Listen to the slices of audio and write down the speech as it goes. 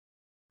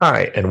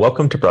Hi, and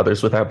welcome to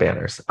Brothers Without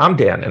Banners. I'm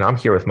Dan, and I'm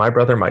here with my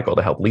brother Michael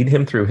to help lead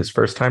him through his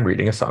first time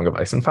reading A Song of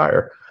Ice and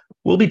Fire.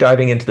 We'll be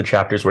diving into the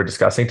chapters we're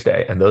discussing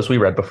today and those we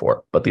read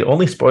before, but the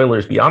only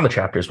spoilers beyond the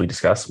chapters we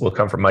discuss will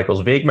come from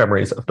Michael's vague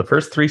memories of the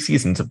first 3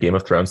 seasons of Game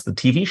of Thrones, the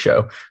TV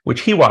show,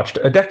 which he watched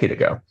a decade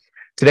ago.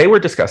 Today we're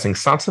discussing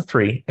Sansa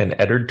 3 and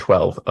Eddard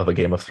XII of A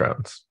Game of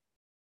Thrones.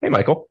 Hey,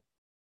 Michael.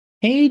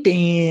 Hey,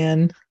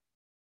 Dan.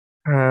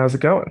 How's it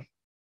going?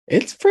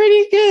 It's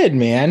pretty good,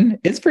 man.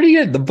 It's pretty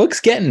good. The book's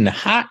getting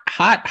hot,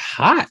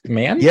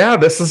 man. Yeah,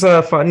 this is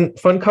a fun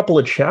couple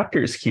of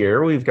chapters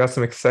here. We've got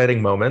some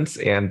exciting moments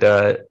and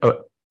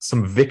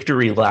some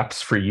victory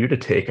laps for you to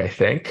take, I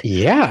think.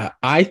 Yeah,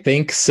 I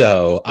think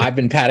so. I've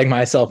been patting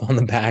myself on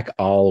the back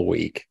all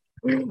week.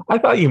 I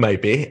thought you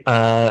might be.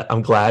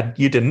 I'm glad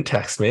you didn't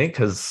text me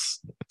because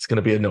it's going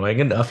to be annoying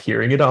enough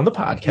hearing it on the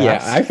podcast. Yeah,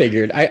 I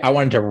figured I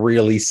wanted to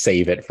really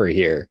save it for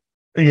here.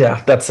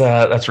 Yeah,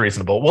 that's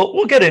reasonable.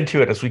 We'll get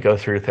into it as we go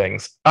through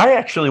things. I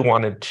actually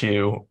wanted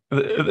to.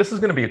 This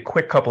is going to be a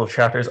quick couple of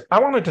chapters. I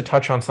wanted to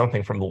touch on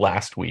something from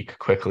last week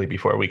quickly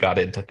before we got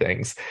into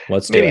things.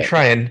 Let's maybe do it.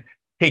 Try and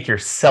take your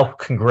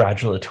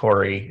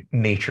self-congratulatory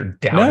nature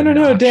down.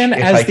 No, Dan.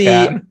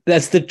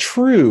 As the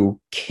true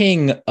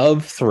King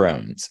of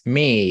Thrones,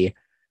 me.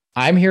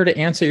 I'm here to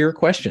answer your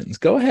questions.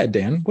 Go ahead,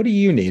 Dan. What do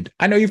you need?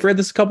 I know you've read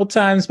this a couple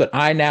times, but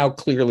I now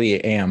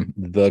clearly am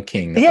the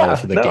king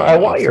of the game. I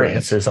want your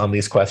answers on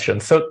these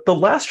questions. So the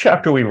last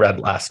chapter we read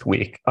last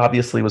week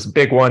obviously was a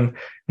big one.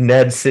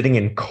 Ned sitting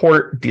in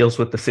court deals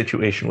with the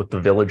situation with the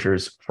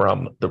villagers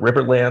from the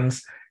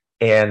Riverlands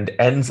and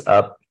ends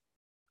up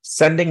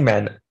sending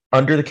men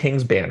under the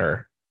king's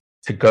banner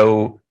to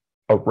go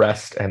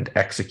arrest and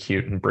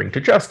execute and bring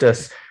to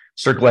justice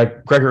Sir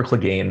Gregor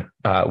Clegane,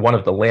 one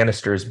of the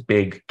Lannisters'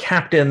 big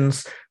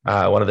captains,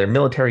 one of their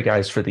military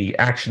guys for the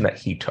action that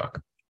he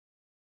took.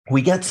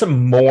 We get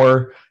some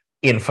more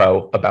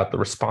info about the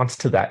response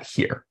to that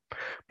here.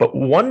 But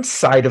one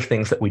side of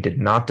things that we did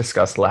not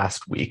discuss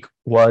last week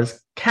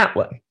was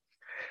Catelyn.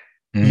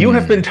 You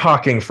have been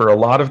talking for a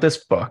lot of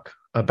this book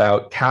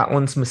about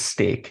Catelyn's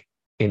mistake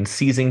in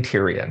seizing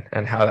Tyrion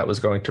and how that was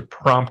going to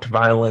prompt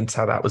violence,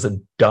 how that was a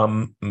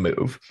dumb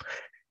move.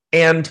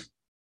 And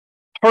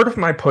part of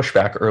my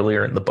pushback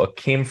earlier in the book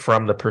came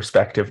from the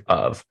perspective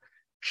of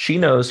she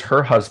knows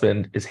her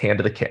husband is hand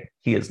of the king.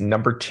 He is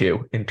number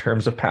 2 in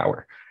terms of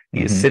power.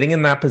 He is sitting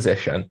in that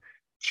position.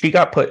 She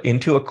got put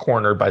into a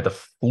corner by the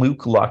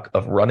fluke luck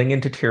of running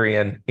into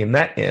Tyrion in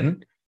that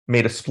inn,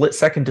 made a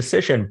split-second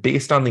decision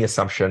based on the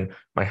assumption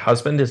my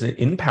husband is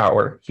in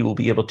power. He will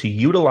be able to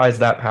utilize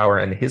that power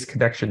and his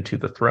connection to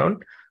the throne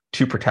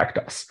to protect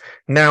us.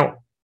 Now,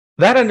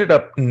 that ended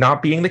up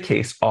not being the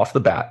case off the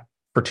bat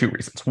for 2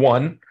 reasons.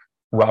 One,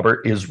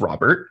 Robert is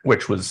Robert,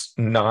 which was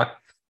not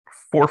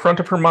forefront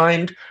of her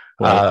mind.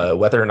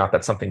 Whether or not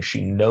that's something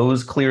she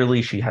knows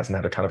clearly, she hasn't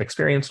had a ton of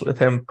experience with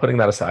him, putting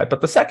that aside.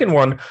 But the second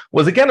one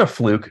was, again, a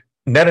fluke.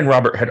 Ned and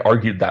Robert had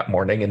argued that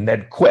morning, and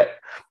Ned quit.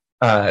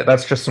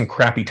 That's just some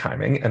crappy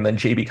timing. And then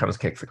JB comes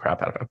and kicks the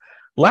crap out of him.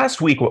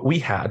 Last week, what we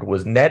had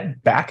was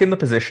Ned back in the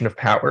position of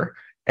power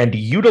and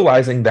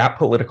utilizing that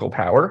political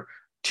power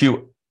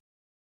to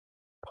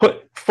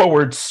put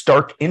forward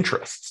Stark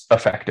interests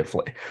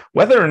effectively.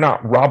 Whether or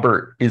not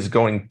Robert is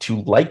going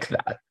to like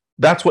that,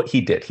 that's what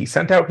he did. He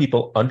sent out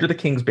people under the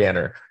king's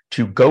banner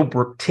to go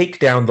take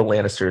down the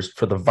Lannisters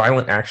for the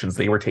violent actions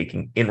they were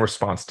taking in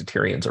response to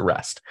Tyrion's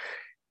arrest.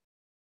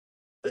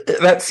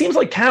 That seems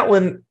like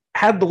Catelyn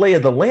had the lay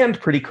of the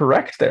land pretty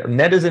correct there.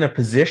 Ned is in a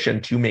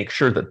position to make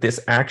sure that this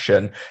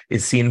action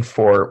is seen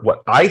for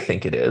what I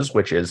think it is,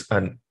 which is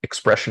an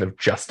expression of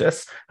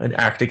justice, an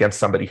act against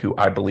somebody who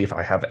I believe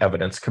I have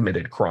evidence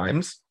committed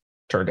crimes.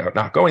 Turned out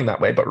not going that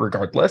way, but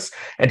regardless.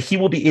 And he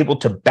will be able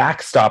to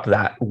backstop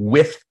that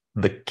with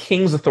the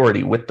king's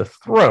authority, with the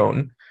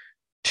throne,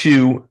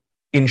 to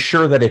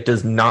ensure that it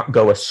does not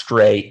go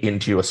astray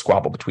into a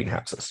squabble between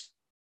houses.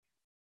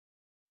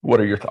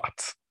 What are your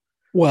thoughts?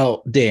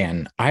 Well,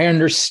 Dan, I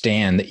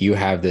understand that you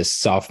have this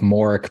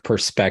sophomoric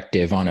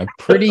perspective on a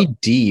pretty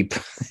deep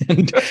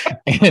and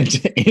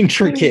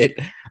intricate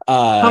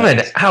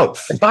coming out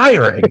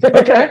firing.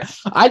 Okay.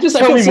 I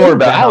tell me more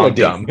about how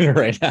dumb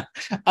right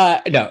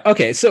now. No,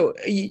 okay. So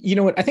you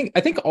know what? I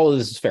think all of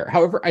this is fair.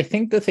 However, I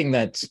think the thing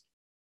that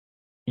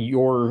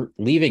you're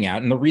leaving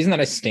out, and the reason that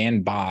I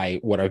stand by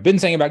what I've been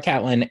saying about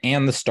Catelyn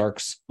and the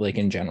Starks, like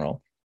in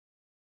general,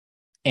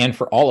 and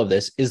for all of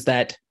this, is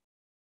that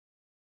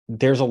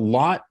there's a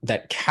lot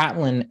that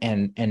Catelyn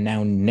and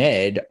now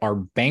Ned are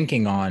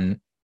banking on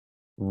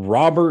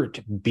Robert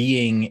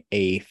being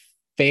a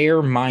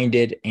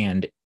fair-minded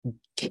and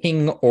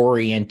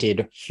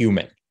king-oriented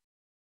human.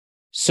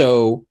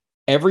 So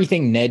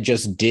everything Ned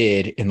just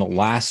did in the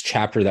last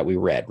chapter that we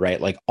read,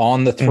 right? Like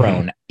on the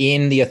throne,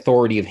 in the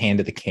authority of Hand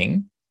of the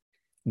King,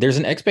 there's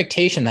an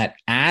expectation that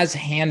as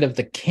Hand of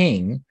the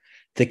King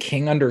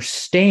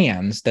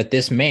understands that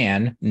this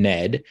man,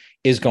 Ned,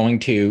 is going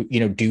to,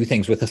 do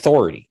things with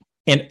authority.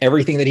 And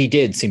everything that he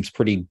did seems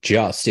pretty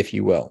just, if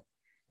you will.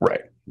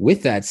 Right.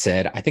 with that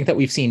said, I think that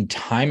we've seen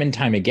time and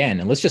time again,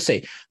 and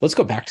let's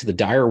go back to the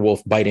dire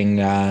wolf biting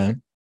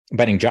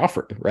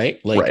Joffrey, right?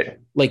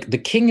 Like the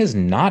king is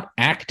not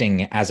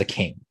acting as a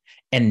king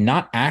and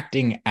not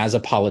acting as a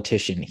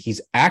politician.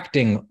 He's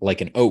acting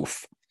like an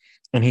oaf,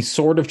 and he's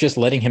sort of just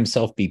letting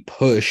himself be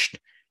pushed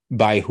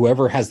by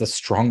whoever has the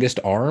strongest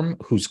arm,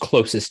 who's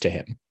closest to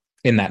him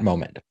in that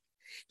moment.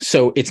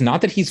 So it's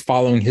not that he's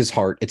following his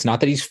heart. It's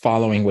not that he's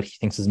following what he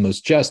thinks is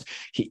most just.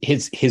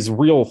 His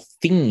real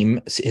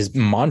theme, his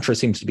mantra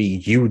seems to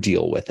be, you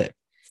deal with it.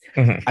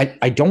 Mm-hmm.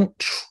 I don't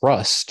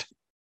trust.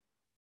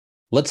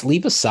 Let's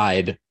leave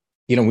aside,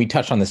 we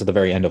touched on this at the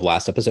very end of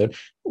last episode.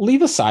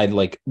 Leave aside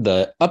like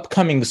the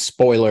upcoming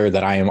spoiler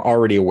that I am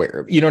already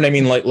aware of. You know what I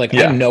mean?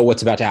 Yeah. I know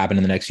what's about to happen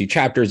in the next few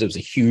chapters. It was a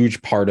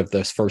huge part of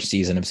this first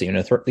season of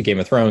the Game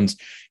of Thrones.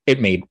 It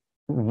made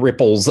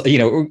ripples,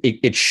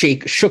 it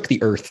shook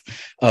the earth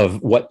of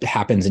what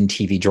happens in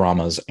TV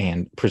dramas,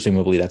 and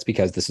presumably that's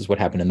because this is what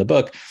happened in the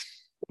book.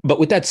 But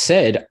with that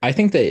said, I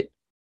think that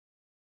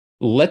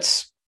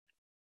let's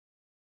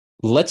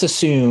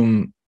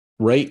assume,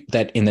 right,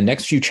 that in the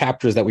next few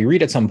chapters that we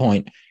read at some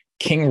point,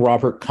 King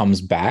Robert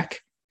comes back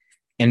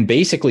and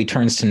basically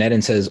turns to Ned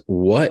and says,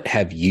 what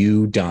have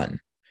you done?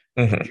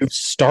 Mm-hmm. You've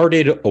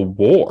started a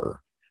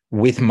war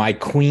with my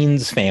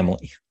queen's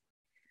family.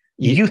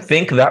 You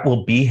think that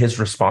will be his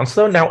response,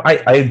 though? Now,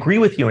 I agree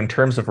with you in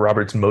terms of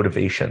Robert's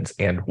motivations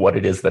and what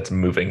it is that's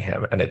moving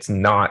him. And it's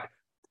not,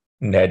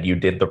 Ned, you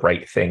did the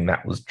right thing.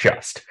 That was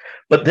just.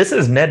 But this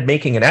is Ned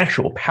making an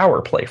actual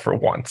power play for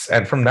once.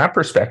 And from that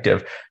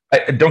perspective,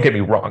 don't get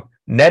me wrong,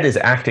 Ned is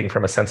acting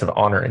from a sense of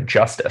honor and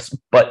justice,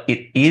 but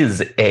it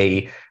is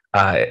a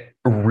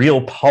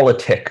real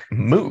politic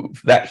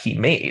move that he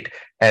made.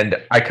 And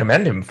I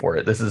commend him for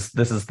it. This is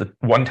the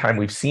one time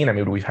we've seen,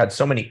 we've had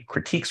so many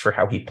critiques for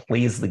how he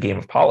plays the game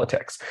of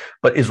politics.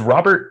 But is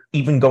Robert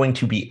even going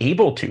to be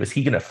able to? Is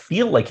he going to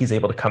feel like he's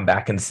able to come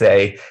back and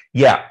say,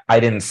 yeah,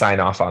 I didn't sign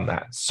off on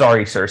that.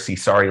 Sorry, Cersei.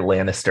 Sorry,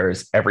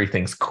 Lannisters.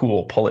 Everything's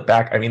cool. Pull it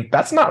back.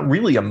 That's not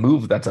really a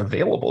move that's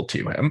available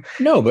to him.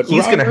 No, but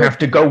he's going to have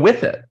to go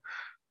with it.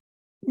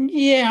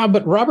 Yeah,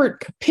 but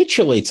Robert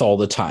capitulates all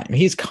the time.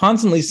 He's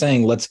constantly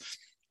saying, let's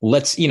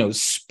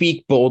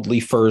speak boldly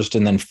first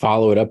and then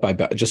follow it up by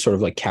just sort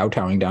of like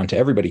kowtowing down to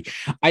everybody.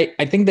 I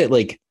think that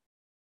like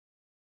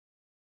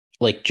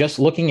just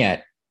looking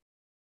at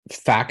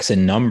facts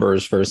and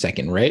numbers for a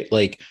second, right?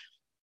 Like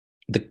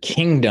the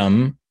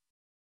kingdom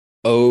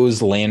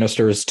owes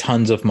Lannisters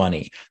tons of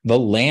money. The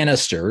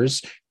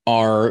Lannisters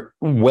are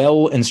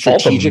well and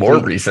strategically... All the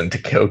more reason to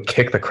go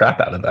kick the crap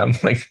out of them.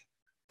 Like,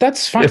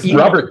 that's fine. If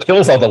Robert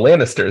kills all the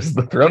Lannisters,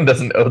 the throne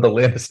doesn't owe the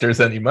Lannisters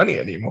any money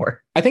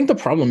anymore. I think the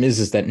problem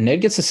is that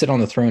Ned gets to sit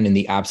on the throne in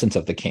the absence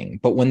of the king.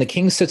 But when the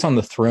king sits on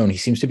the throne, he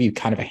seems to be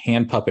kind of a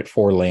hand puppet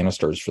for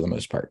Lannisters for the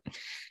most part.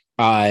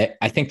 I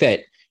think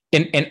that,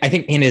 and I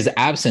think in his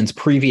absence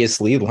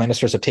previously, the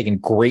Lannisters have taken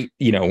great,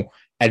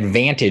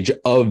 advantage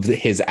of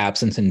his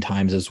absence in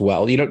times as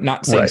well.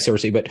 Not saying right.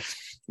 Cersei,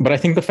 but I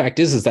think the fact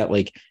is that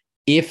like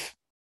if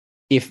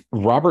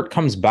Robert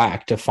comes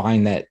back to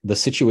find that the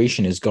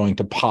situation is going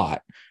to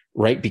pot,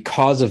 right,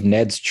 because of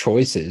Ned's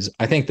choices,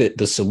 I think that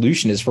the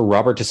solution is for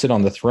Robert to sit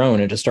on the throne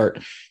and to start,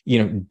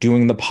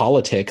 doing the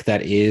politic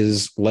that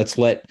is, let's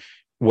let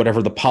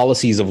whatever the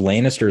policies of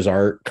Lannisters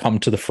are come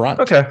to the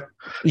front. Okay.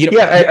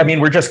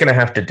 We're just going to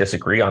have to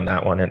disagree on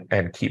that one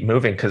and keep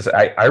moving, because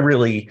I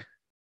really,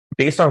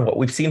 based on what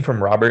we've seen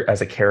from Robert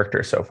as a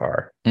character so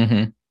far,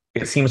 mm-hmm.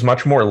 It seems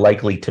much more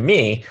likely to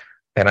me,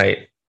 and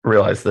I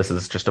realize this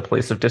is just a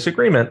place of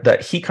disagreement,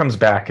 that he comes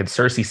back and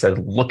Cersei says,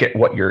 look at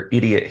what your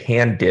idiot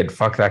hand did.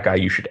 Fuck that guy.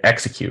 You should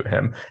execute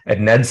him.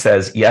 And Ned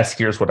says, yes,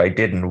 here's what I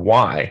did and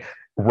why.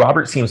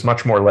 Robert seems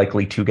much more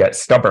likely to get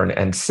stubborn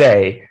and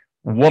say,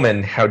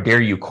 woman, how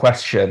dare you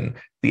question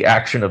the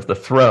action of the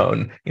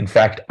throne? In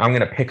fact, I'm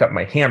going to pick up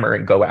my hammer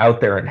and go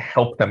out there and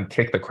help them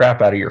kick the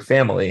crap out of your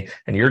family.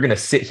 And you're going to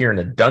sit here in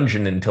a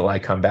dungeon until I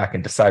come back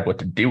and decide what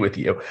to do with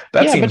you.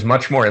 That seems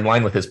much more in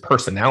line with his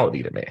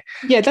personality to me.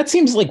 Yeah, that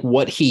seems like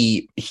what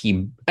he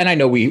and I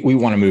know we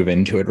want to move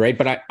into it, right?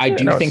 But I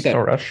do think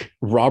that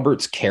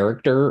Robert's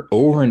character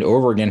over and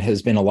over again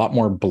has been a lot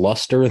more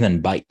bluster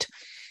than bite.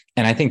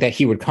 And I think that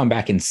he would come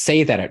back and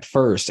say that at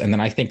first. And then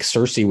I think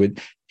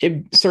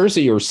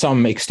Cersei or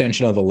some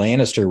extension of the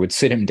Lannister would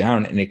sit him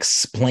down and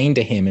explain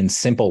to him in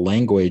simple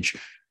language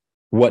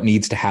what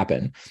needs to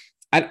happen.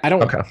 I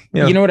don't, okay.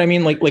 Yeah. You know what I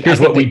mean? Like here's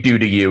what we do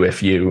to you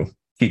if you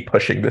keep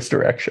pushing this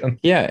direction.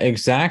 Yeah,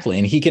 exactly.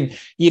 And he can,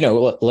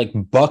 like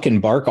buck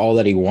and bark all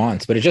that he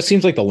wants, but it just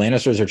seems like the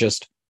Lannisters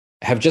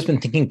have just been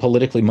thinking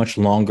politically much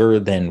longer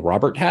than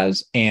Robert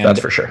has. And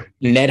that's for sure.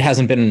 Ned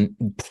hasn't been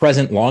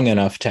present long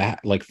enough to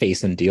like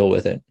face and deal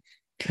with it.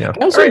 Yeah.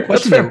 I also have a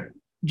question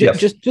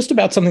just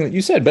about something that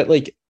you said, but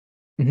like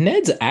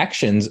Ned's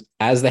actions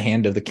as the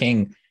Hand of the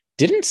King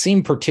didn't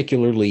seem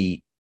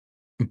particularly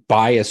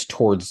biased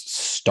towards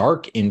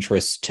Stark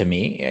interests to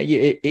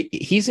me.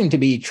 He seemed to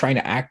be trying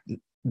to act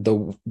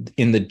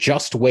in the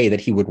just way that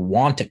he would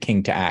want a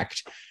king to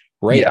act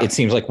right? Yeah. It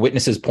seems like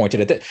witnesses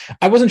pointed at that.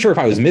 I wasn't sure if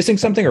I was missing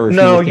something or if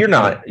No, you're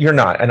not. You're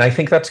not. And I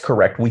think that's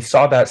correct. We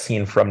saw that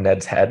scene from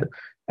Ned's head,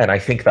 and I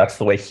think that's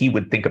the way he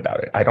would think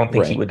about it. I don't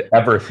think he would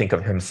ever think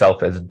of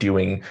himself as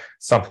doing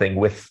something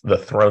with the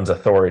throne's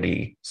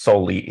authority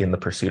solely in the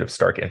pursuit of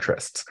Stark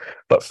interests.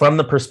 But from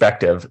the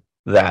perspective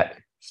that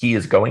he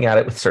is going at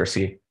it with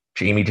Cersei,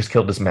 Jaime just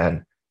killed his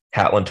men,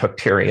 Catelyn took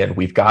Tyrion,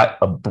 we've got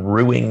a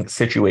brewing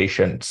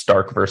situation,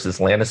 Stark versus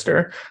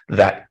Lannister,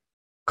 that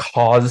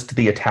caused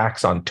the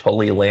attacks on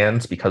Tully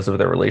lands because of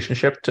their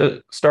relationship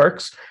to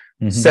Starks.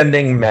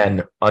 Sending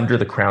men under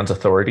the crown's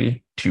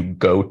authority to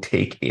go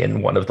take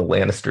in one of the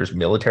Lannisters'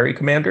 military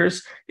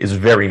commanders is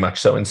very much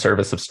so in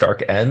service of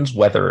Stark ends,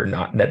 whether or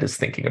not Ned is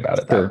thinking about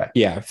it that way.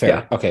 Yeah, fair.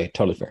 Yeah. Okay,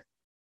 totally fair.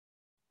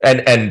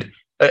 And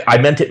I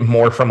meant it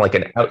more from like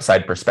an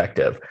outside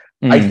perspective.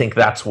 I think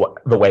that's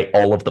the way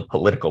all of the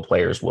political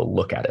players will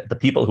look at it. The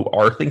people who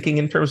are thinking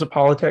in terms of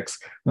politics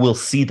will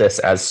see this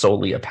as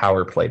solely a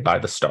power play by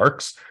the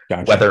Starks,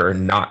 whether or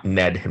not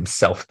Ned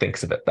himself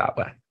thinks of it that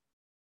way.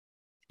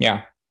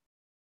 Yeah.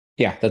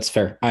 Yeah, that's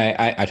fair.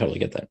 I totally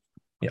get that.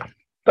 Yeah,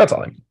 that's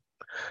all.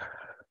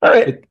 All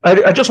right.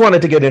 I just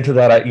wanted to get into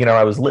that.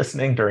 I was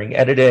listening during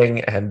editing,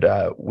 and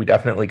we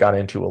definitely got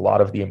into a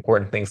lot of the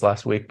important things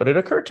last week. But it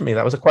occurred to me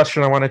that was a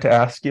question I wanted to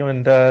ask you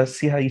and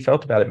see how you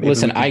felt about it. Maybe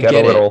listen, I get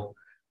a little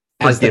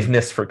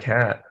forgiveness for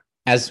Kat.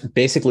 As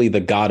basically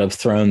the God of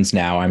Thrones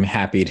now, I'm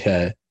happy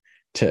to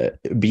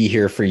be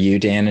here for you,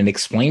 Dan, and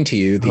explain to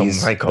you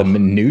the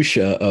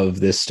minutia of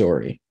this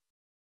story.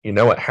 You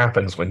know what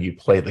happens when you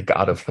play the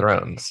God of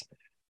Thrones?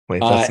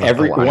 Wait,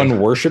 everyone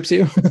worships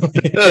you.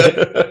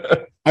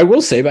 I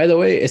will say, by the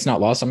way, it's not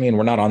lost on me, and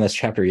we're not on this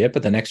chapter yet,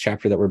 but the next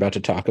chapter that we're about to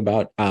talk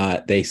about,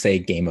 they say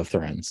Game of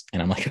Thrones.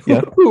 And I'm like,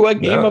 ooh, a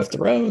Game of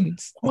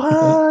Thrones.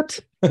 What?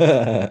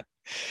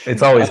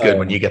 It's always good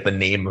when you get the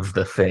name of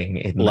the thing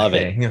in love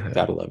the it. thing.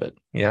 Gotta love it.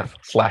 Yeah,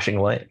 flashing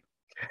light.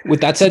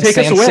 With that said,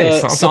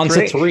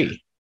 Sansa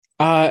 3.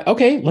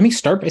 Okay, let me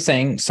start by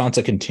saying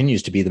Sansa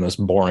continues to be the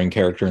most boring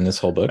character in this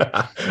whole book.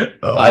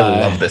 I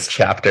love this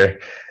chapter.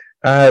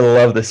 We're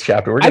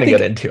going to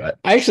get into it.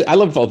 I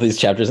love both these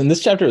chapters, and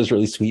this chapter is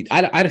really sweet.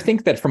 I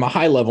think that from a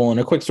high level and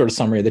a quick sort of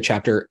summary of the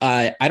chapter,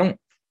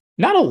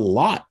 not a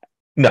lot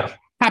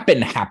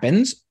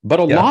happens, but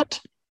a lot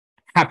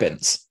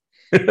happens.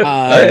 All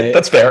right,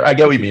 that's fair. I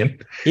get what you mean.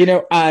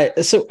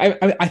 So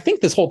I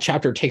think this whole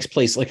chapter takes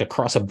place like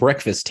across a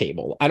breakfast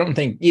table. I don't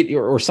think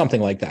or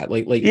something like that.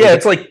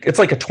 It's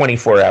like a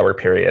 24-hour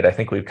period. I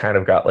think we've kind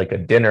of got like a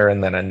dinner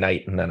and then a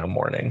night and then a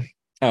morning.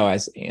 Oh, I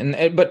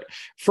see. But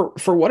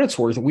for what it's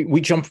worth, we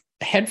jump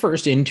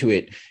headfirst into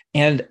it,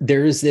 and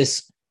there's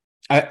this.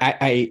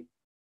 I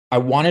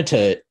wanted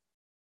to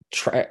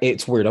try.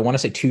 It's weird. I want to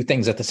say two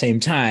things at the same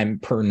time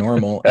per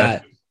normal.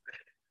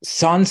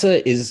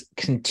 Sansa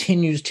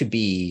continues to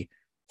be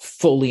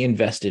fully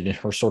invested in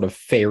her sort of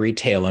fairy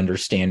tale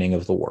understanding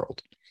of the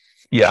world.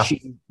 Yeah.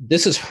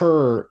 This is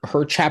her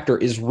chapter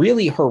is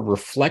really her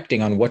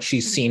reflecting on what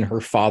she's seen her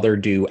father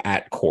do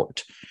at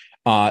court.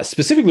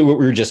 Specifically what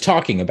we were just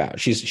talking about.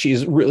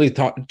 She's really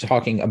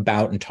talking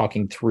about and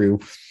talking through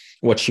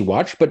what she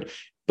watched, but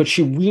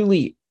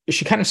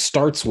she kind of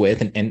starts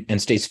with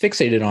and stays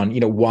fixated on,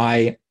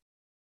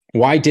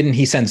 why didn't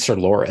he send Sir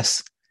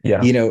Loras?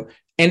 Yeah.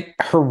 And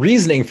her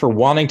reasoning for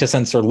wanting to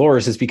send Sir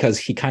Loras is because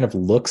he kind of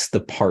looks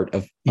the part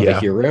of a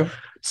hero.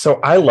 So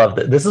I love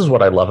that. This is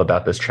what I love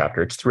about this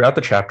chapter. It's throughout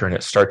the chapter, and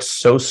it starts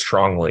so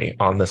strongly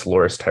on this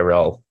Loras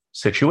Tyrell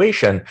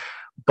situation,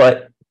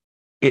 but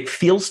it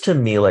feels to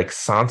me like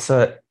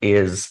Sansa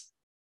is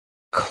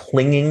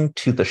clinging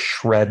to the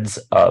shreds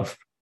of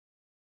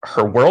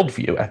her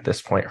worldview at this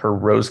point, her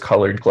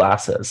rose-colored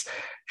glasses.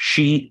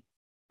 She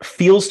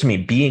feels to me,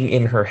 being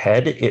in her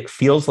head, it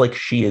feels like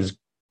she is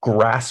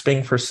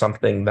grasping for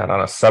something that on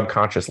a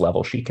subconscious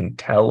level she can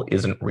tell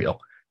isn't real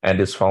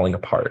and is falling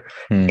apart.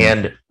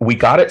 And we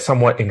got it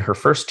somewhat in her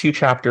first two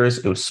chapters.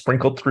 It was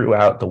sprinkled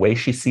throughout, the way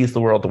she sees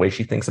the world, the way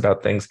she thinks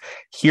about things.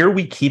 Here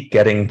we keep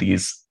getting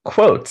these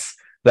quotes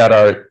that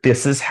are,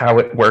 this is how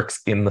it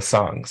works in the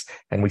songs.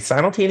 And we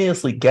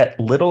simultaneously get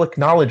little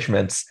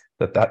acknowledgments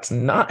that that's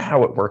not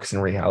how it works in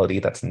reality.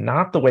 That's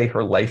not the way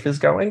her life is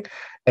going.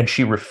 And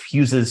she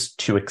refuses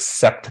to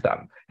accept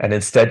them and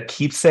instead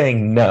keeps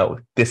saying, no,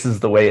 this is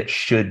the way it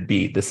should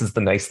be. This is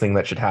the nice thing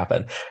that should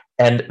happen.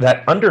 And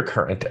that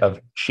undercurrent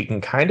of she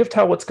can kind of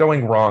tell what's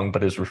going wrong,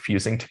 but is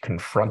refusing to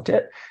confront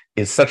it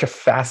is such a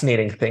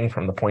fascinating thing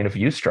from the point of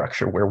view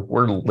structure where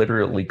we're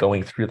literally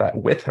going through that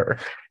with her.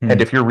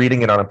 And if you're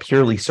reading it on a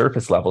purely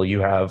surface level, you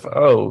have,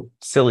 oh,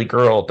 silly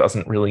girl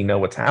doesn't really know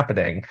what's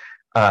happening,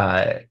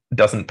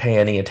 doesn't pay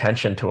any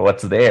attention to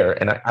what's there.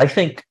 And I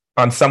think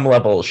on some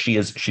level,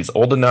 she's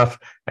old enough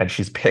and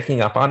she's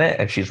picking up on it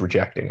and she's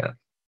rejecting it.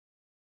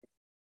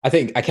 I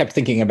think I kept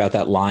thinking about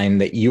that line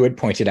that you had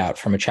pointed out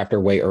from a chapter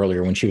way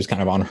earlier when she was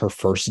kind of on her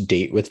first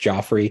date with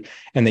Joffrey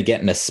and they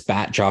get in a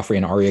spat, Joffrey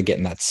and Arya get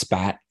in that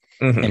spat.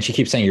 And she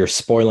keeps saying, you're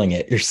spoiling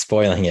it.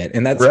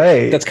 And that's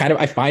right. That's kind of,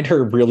 I find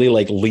her really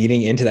like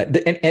leaning into that.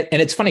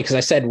 And it's funny because I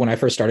said when I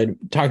first started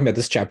talking about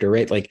this chapter,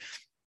 right? Like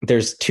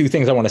there's two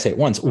things I want to say at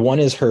once. One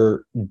is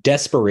her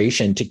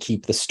desperation to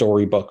keep the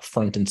storybook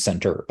front and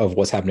center of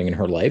what's happening in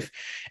her life.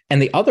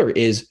 And the other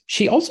is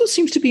she also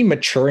seems to be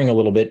maturing a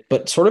little bit,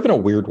 but sort of in a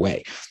weird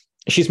way.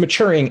 She's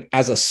maturing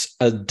as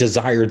a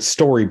desired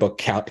storybook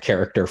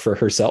character for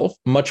herself,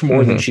 much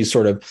more than she's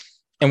sort of,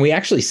 and we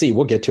actually see,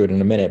 we'll get to it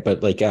in a minute,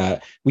 but like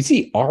we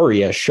see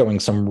Arya showing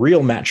some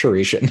real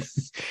maturation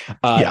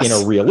in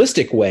a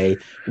realistic way,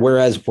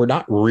 whereas we're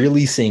not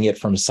really seeing it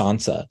from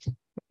Sansa.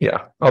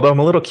 Yeah, although I'm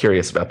a little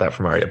curious about that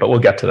from Arya, but we'll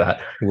get to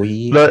that.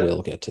 We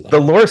will get to that. The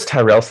Loras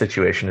Tyrell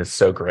situation is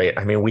so great.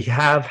 I mean, we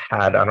have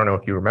had, I don't know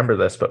if you remember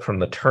this, but from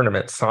the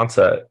tournament,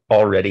 Sansa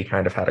already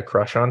kind of had a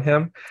crush on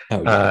him.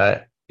 Oh,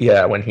 yeah.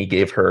 Yeah, when he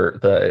gave her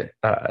the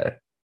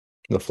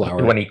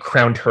flower, when he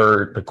crowned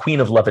her the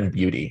Queen of Love and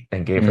Beauty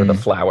and gave her the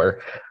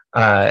flower.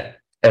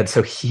 And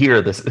so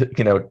here, this,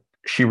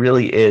 she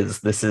really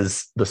is. This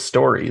is the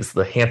stories.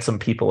 The handsome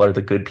people are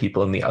the good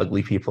people, and the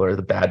ugly people are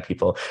the bad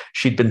people.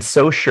 She'd been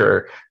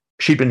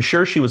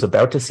sure she was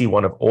about to see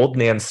one of old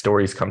Nan's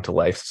stories come to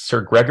life.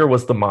 Sir Gregor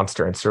was the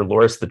monster, and Sir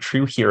Loras the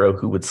true hero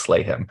who would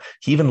slay him.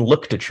 He even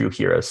looked a true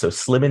hero, so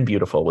slim and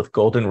beautiful, with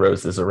golden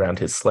roses around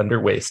his slender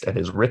waist and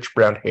his rich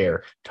brown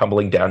hair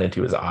tumbling down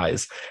into his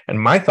eyes. And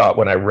my thought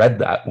when I read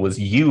that was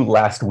you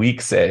last week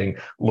saying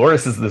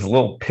Loras is this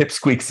little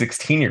pipsqueak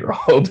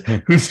 16-year-old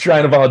who's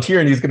trying to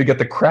volunteer, and he's going to get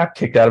the crap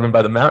kicked out of him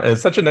by the mountain.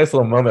 It's such a nice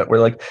little moment where,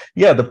 like,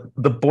 yeah,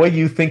 the boy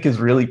you think is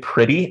really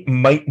pretty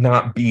might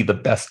not be the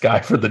best guy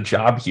for the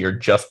job here,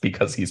 just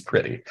because he's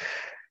pretty.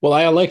 Well,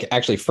 I like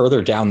actually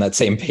further down that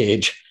same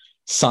page,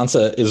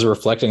 Sansa is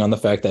reflecting on the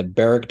fact that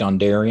Beric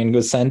Dondarrion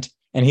was sent,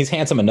 and he's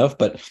handsome enough,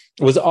 but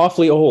was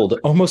awfully old,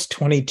 almost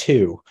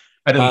 22.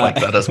 I didn't like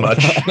that as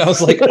much. And I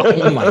was like,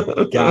 oh my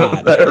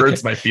God. That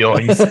hurts my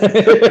feelings.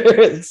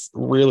 It's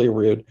really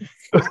rude.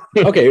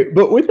 Okay,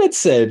 but with that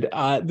said,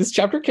 this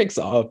chapter kicks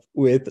off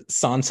with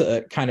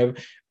Sansa kind of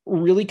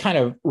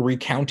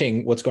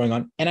recounting what's going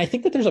on. And I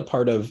think that there's a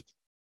part of,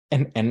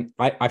 and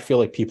I feel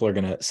like people are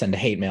going to send a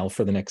hate mail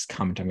for the next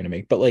comment I'm going to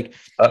make, but like,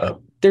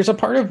 there's a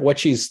part of what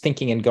she's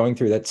thinking and going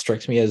through that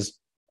strikes me as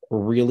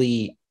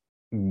really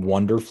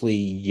wonderfully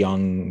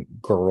young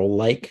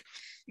girl-like,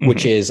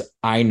 which is,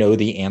 I know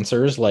the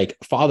answers. Like,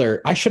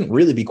 Father, I shouldn't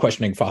really be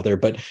questioning Father,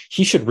 but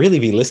he should really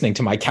be listening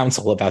to my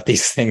counsel about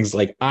these things.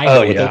 Like, I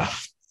know.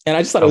 And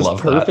I just thought it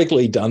was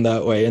perfectly done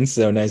that way. And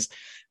so nice.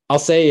 I'll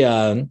say,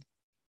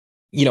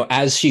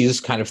 as she's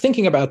kind of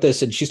thinking about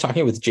this, and she's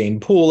talking with Jane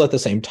Poole at the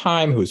same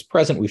time, who's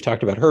present. We've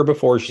talked about her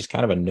before. She's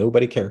kind of a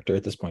nobody character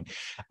at this point.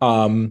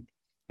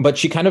 But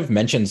she kind of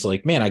mentions,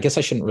 like, man, I guess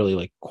I shouldn't really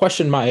like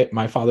question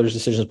my father's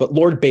decisions, but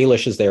Lord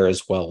Baelish is there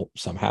as well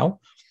somehow.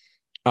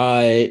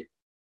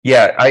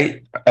 Yeah,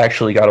 I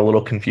actually got a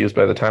little confused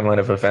by the timeline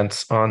of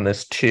events on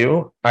this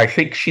too. I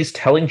think she's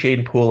telling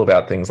Jane Poole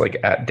about things like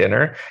at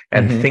dinner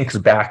and thinks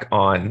back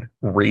on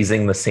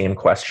raising the same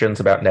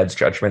questions about Ned's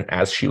judgment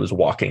as she was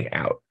walking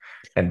out.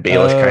 And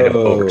Baelish kind of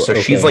over. So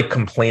she's like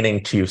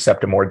complaining to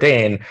Septim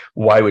Ordain,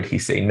 why would he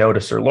say no to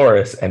Sir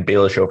Loras? And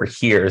Baelish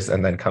overhears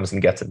and then comes and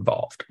gets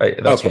involved.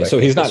 So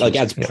he's not like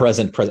as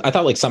present. I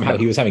thought like somehow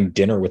he was having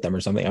dinner with them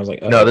or something. I was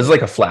like, no, this is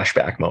like a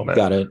flashback moment.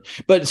 Got it.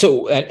 But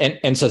so,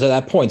 and so to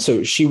that point,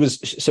 so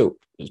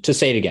to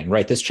say it again,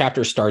 right? This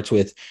chapter starts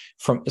with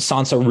from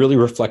Sansa really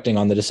reflecting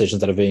on the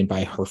decisions that have been made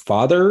by her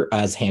father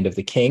as Hand of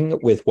the King,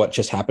 with what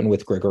just happened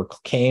with Gregor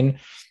Clegane.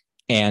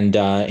 And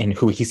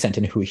who he sent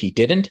and who he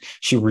didn't.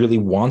 She really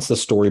wants the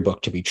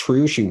storybook to be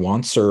true. She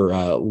wants Sir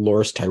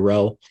Loras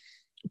Tyrell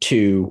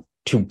to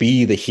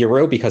be the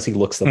hero because he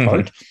looks the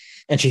part.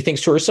 And she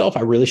thinks to herself,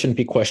 I really shouldn't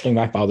be questioning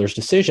my father's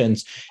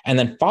decisions. And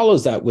then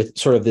follows that with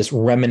sort of this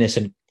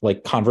reminiscent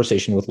like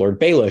conversation with Lord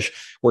Baelish,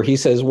 where he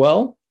says,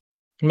 well,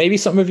 maybe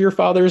some of your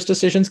father's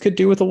decisions could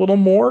do with a little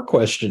more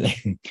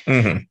questioning.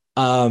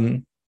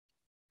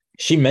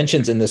 She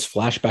mentions in this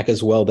flashback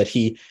as well that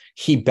he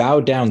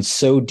bowed down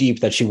so deep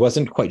that she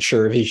wasn't quite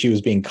sure if she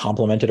was being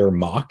complimented or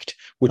mocked,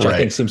 which I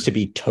think seems to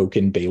be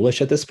token Baelish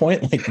at this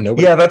point. Like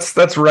nobody. Yeah,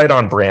 that's right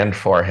on brand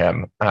for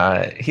him.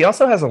 He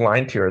also has a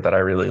line to her that I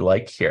really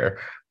like here,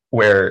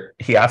 where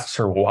he asks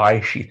her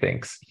why she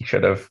thinks he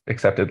should have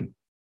accepted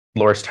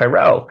Loras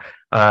Tyrell.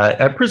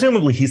 And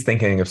presumably he's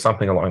thinking of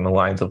something along the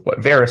lines of what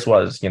Varys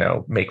was,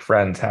 make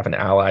friends, have an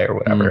ally or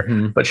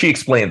whatever. But she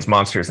explains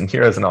monsters and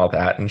heroes and all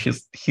that. And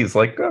he's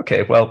like,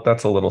 okay, well,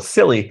 that's a little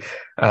silly.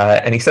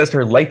 And he says to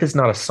her, life is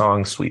not a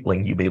song,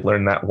 sweetling. You may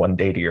learn that one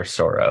day to your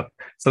sorrow.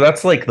 So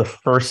that's like the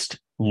first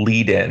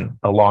lead in,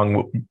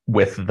 along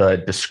with the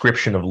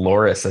description of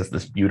Loras as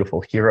this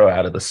beautiful hero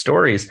out of the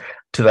stories,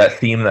 to that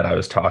theme that I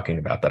was talking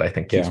about that I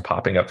think keeps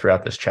popping up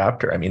throughout this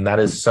chapter. I mean, that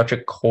is such a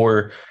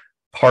core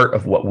part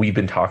of what we've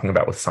been talking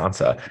about with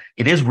Sansa.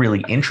 It is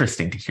really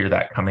interesting to hear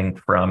that coming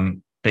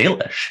from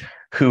Baelish,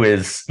 who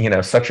is,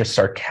 such a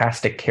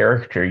sarcastic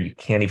character. You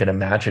can't even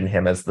imagine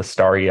him as the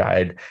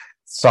starry-eyed,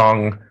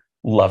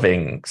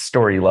 song-loving,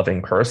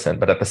 story-loving person.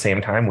 But at the same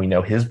time, we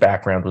know his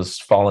background was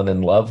falling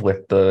in love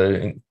with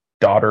the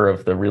daughter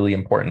of the really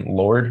important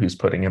lord who's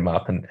putting him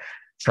up. And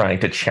trying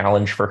to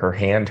challenge for her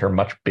hand her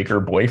much bigger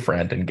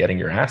boyfriend and getting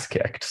your ass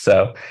kicked.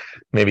 So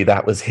maybe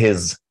that was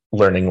his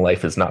learning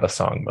life is not a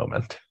song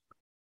moment.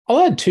 I'll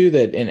add too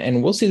that,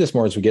 and we'll see this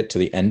more as we get to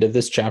the end of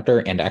this chapter,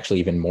 and actually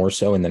even more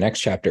so in the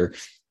next chapter.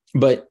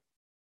 But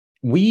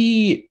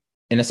we,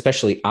 and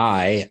especially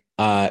I,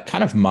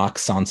 kind of mock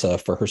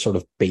Sansa for her sort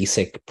of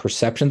basic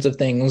perceptions of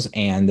things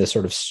and this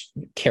sort of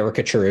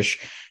caricaturish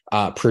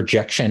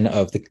projection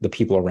of the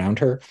people around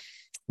her.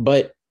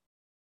 But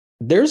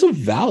there's a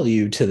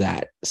value to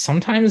that.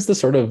 Sometimes the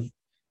sort of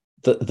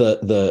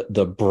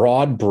the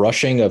broad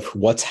brushing of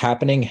what's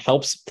happening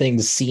helps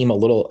things seem a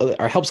little,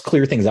 or helps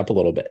clear things up a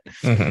little bit.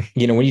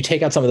 Mm-hmm. When you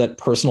take out some of that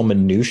personal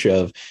minutia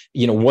of,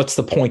 what's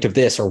the point of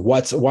this, or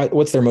what's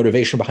their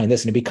motivation behind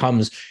this, and it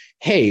becomes,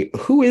 hey,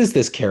 who is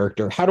this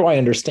character? How do I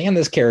understand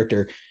this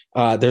character?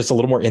 There's a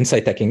little more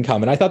insight that can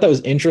come, and I thought that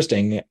was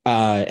interesting.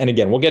 And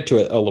again, we'll get to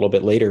it a little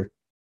bit later,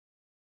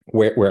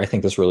 where I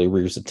think this really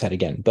rears its head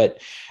again. But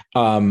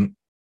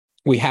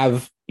we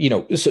have,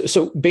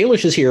 so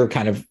Baelish is here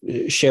kind of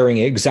sharing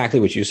exactly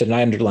what you said, and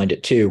I underlined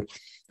it too.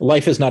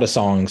 Life is not a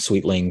song,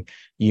 sweetling.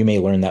 You may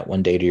learn that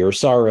one day to your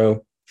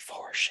sorrow.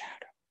 Foreshadow.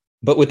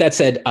 But with that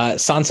said,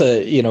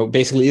 Sansa,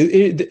 basically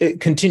it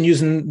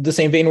continues in the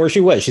same vein where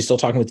she was. She's still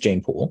talking with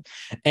Jane Poole.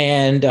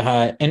 And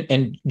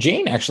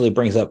Jane actually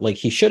brings up, like,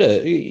 he should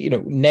have,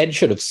 Ned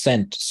should have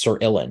sent Sir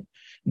Ilyn,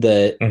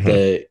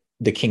 the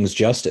king's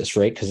justice,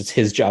 right? Because it's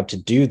his job to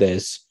do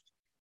this.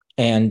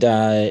 And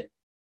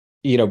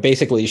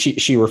basically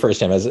she refers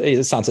to him as,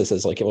 Sansa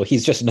says, like, well,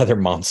 he's just another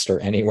monster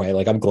anyway.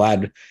 Like, I'm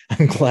glad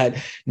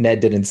Ned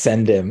didn't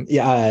send him.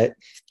 Yeah.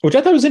 Which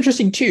I thought was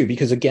interesting too,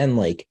 because again,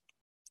 like,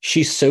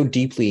 she's so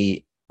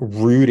deeply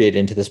rooted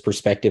into this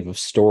perspective of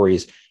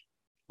stories,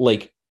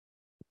 like,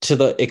 to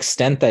the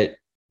extent that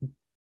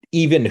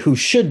even who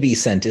should be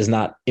sent is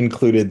not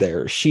included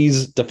there.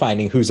 She's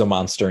defining who's a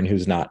monster and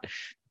who's not.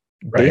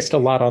 Based a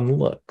lot on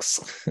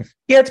looks.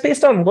 Yeah, it's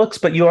based on looks,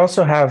 but you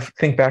also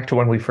think back to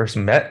when we first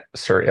met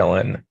Sir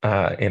Ilyn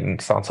in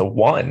Sansa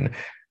 1,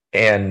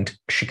 and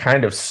she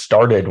kind of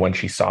started when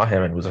she saw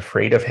him and was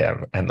afraid of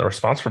him. And the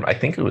response from, I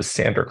think it was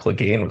Sandor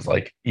Clegane, was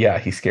like, yeah,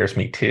 he scares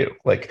me too.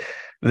 Like,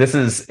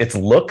 it's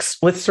looks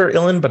with Sir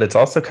Ilyn, but it's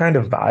also kind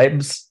of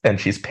vibes, and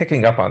she's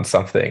picking up on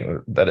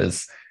something that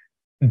is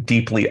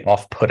deeply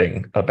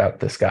off-putting about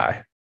this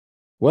guy.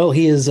 Well,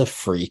 he is a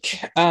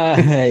freak.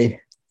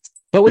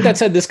 But with that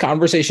said, this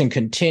conversation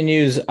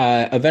continues.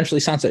 Eventually,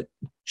 Sansa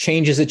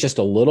changes it just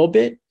a little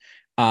bit,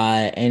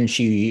 and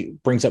she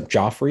brings up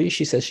Joffrey.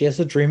 She says she has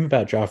a dream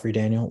about Joffrey,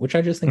 Daniel, which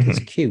I just think is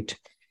cute.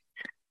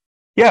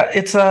 Yeah,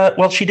 it's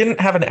well, she didn't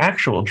have an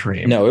actual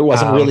dream. No, it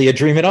wasn't really a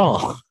dream at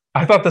all.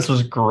 I thought this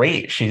was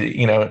great.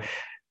 She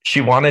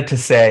wanted to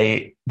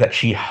say that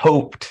she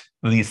hoped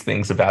these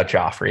things about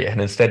Joffrey, and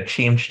instead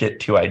changed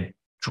it to I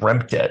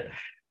dreamt it,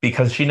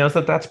 because she knows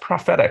that that's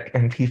prophetic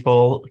and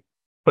people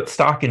put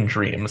stock in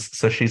dreams.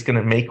 So she's going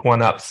to make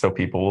one up so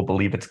people will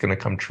believe it's going to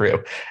come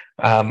true,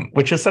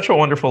 which is such a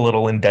wonderful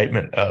little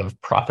indictment of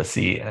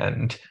prophecy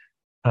and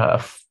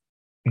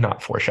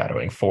not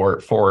foreshadowing,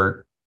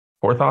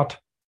 forethought.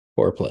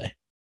 Foreplay.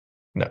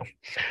 No.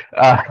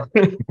 But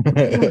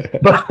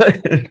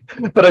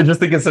I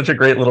just think it's such a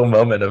great little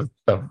moment of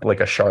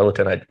like a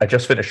charlatan. I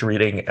just finished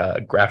reading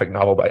a graphic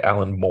novel by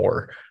Alan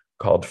Moore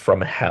called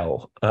From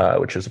Hell,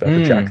 which is about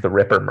the Jack the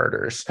Ripper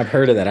murders. I've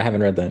heard of that. I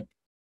haven't read that.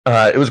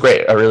 It was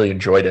great. I really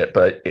enjoyed it,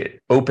 but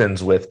it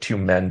opens with two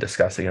men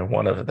discussing, and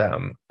one of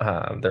them,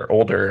 they're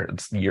older,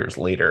 it's years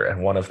later,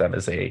 and one of them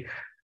is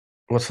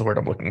what's the word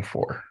I'm looking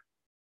for?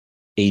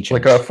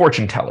 Agent. Like a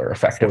fortune teller,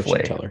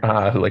 effectively,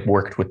 who like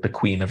worked with the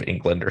Queen of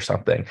England or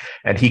something.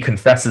 And he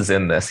confesses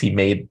in this, he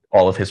made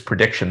all of his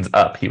predictions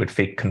up. He would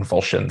fake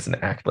convulsions and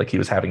act like he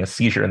was having a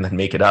seizure and then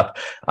make it up.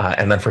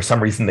 And then for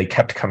some reason, they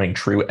kept coming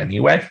true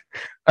anyway,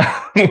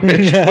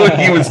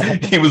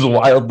 which he was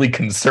wildly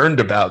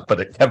concerned about, but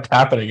it kept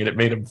happening and it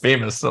made him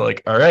famous. So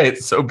like, all right,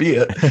 so be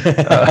it.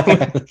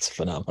 That's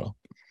phenomenal.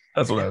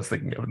 That's what I was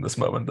thinking of in this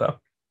moment, though.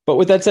 But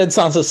with that said,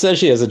 Sansa says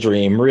she has a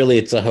dream. Really,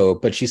 it's a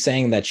hope. But she's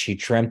saying that she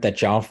dreamt that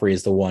Joffrey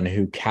is the one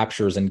who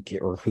captures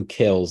or who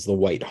kills the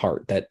White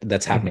Hart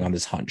that's happening on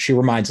this hunt. She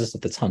reminds us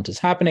that this hunt is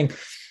happening.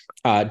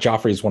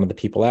 Joffrey is one of the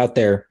people out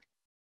there.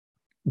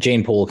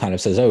 Jane Poole kind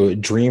of says, "Oh,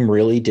 dream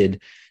really? Did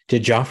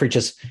Joffrey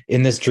just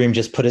in this dream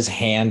just put his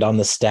hand on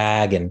the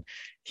stag and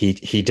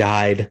he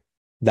died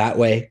that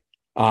way?"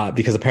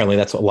 Because apparently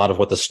that's a lot of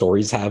what the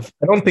stories have.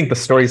 I don't think the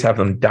stories have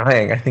them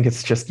dying. I think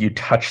it's just you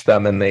touch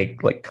them and they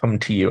like come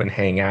to you and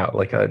hang out,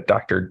 like a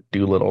Dr.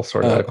 Dolittle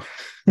sort of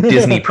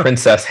Disney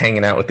princess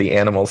hanging out with the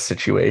animals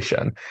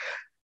situation.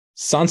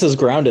 Sansa's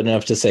grounded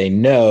enough to say,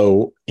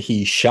 no,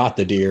 he shot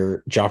the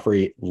deer.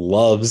 Joffrey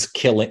loves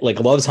killing,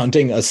 loves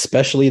hunting,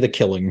 especially the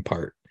killing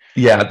part.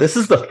 Yeah, this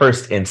is the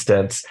first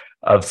instance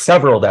of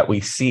several that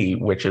we see,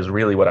 which is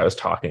really what I was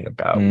talking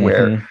about,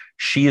 where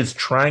she is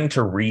trying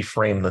to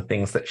reframe the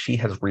things that she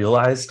has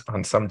realized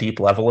on some deep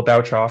level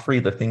about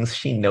Joffrey, the things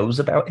she knows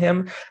about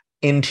him,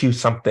 into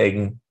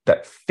something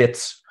that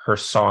fits her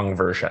song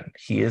version.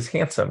 He is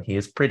handsome, he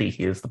is pretty,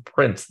 he is the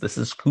prince. This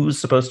is who's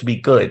supposed to be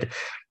good.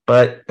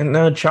 But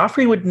no,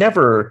 Joffrey would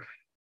never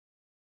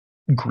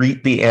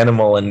greet the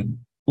animal and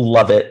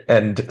love it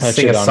and Touch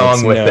sing it a on song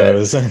its with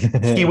nose.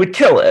 it. He would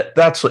kill it.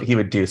 That's what he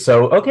would do.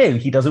 So, okay,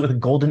 he does it with a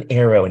golden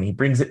arrow and he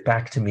brings it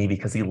back to me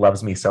because he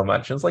loves me so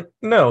much. It's like,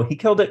 no, he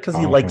killed it because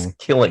he likes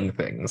killing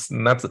things.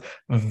 And that's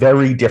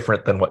very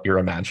different than what you're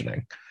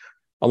imagining.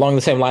 Along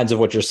the same lines of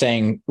what you're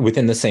saying,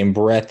 within the same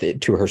breath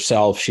to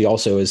herself, she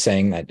also is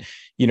saying that,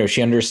 you know,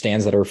 she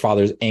understands that her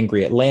father's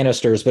angry at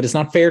Lannisters, but it's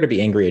not fair to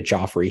be angry at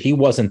Joffrey. He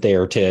wasn't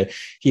there to,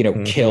 you know,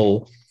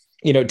 kill,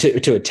 you know,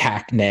 to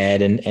attack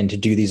Ned and to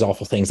do these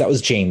awful things. That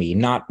was Jaime,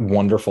 not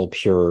wonderful,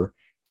 pure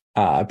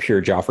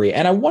Joffrey.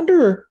 And I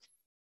wonder,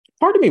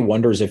 part of me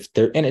wonders if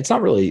there, and it's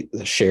not really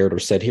shared or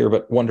said here,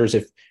 but wonders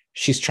if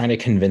she's trying to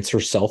convince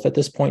herself at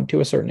this point to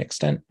a certain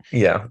extent.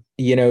 Yeah.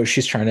 You know,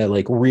 she's trying to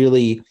like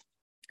really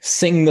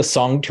sing the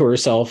song to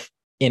herself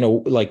in a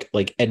like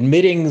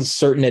admitting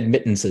certain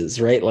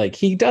admittances, right? Like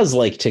he does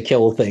like to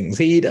kill things,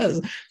 he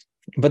does,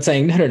 but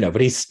saying no,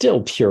 but he's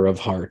still pure of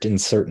heart in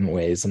certain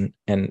ways.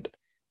 And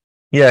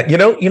yeah, you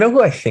know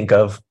who I think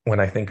of when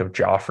I think of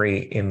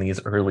Joffrey in these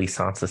early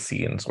Sansa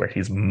scenes where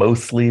he's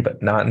mostly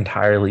but not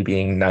entirely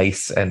being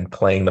nice and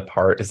playing the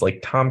part is like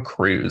Tom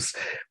Cruise,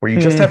 where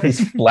you just have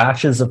these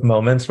flashes of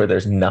moments where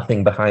there's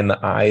nothing behind the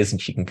eyes and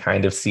she can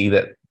kind of see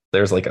that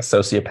there's like a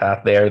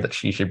sociopath there that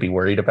she should be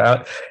worried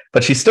about,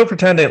 but she's still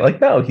pretending like,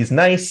 no, he's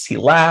nice, he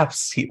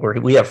laughs,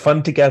 we have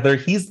fun together,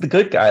 he's the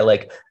good guy.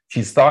 Like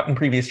she's thought in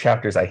previous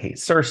chapters, I hate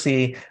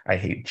Cersei, I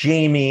hate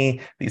Jaime,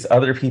 these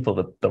other people,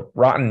 the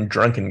rotten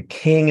drunken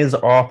king is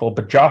awful,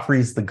 but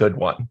Joffrey's the good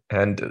one.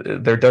 And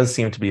there does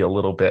seem to be a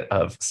little bit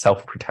of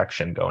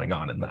self-protection going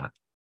on in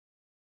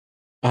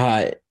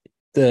that.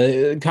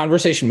 The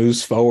conversation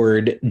moves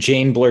forward.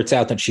 Jane blurts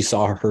out that she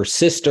saw her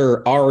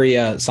sister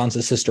Arya,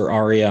 Sansa's sister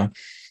Arya,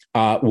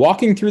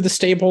 walking through the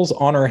stables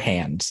on her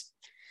hands,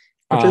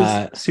 which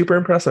is super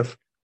impressive.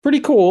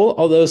 Pretty cool.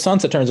 Although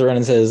Sansa turns around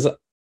and says,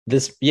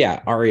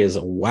 Arya's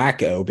a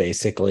wacko,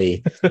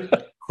 basically.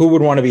 Who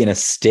would want to be in a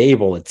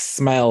stable? It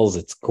smells,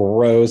 it's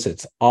gross,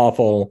 it's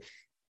awful.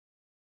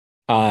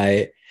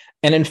 And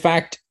in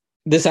fact,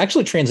 this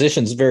actually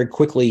transitions very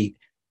quickly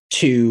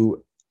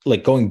to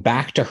like going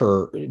back to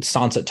her,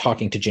 Sansa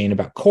talking to Jane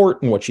about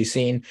court and what she's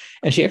seen.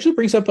 And she actually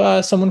brings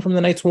up someone from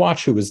the Night's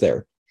Watch who was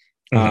there.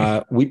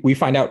 We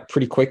find out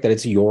pretty quick that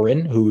it's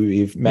Yoren, who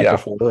we've met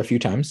before a few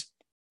times.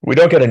 We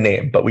don't get a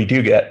name, but we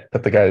do get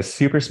that the guy is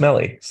super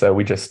smelly, so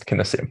we just can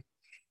assume.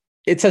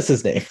 It says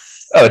his name.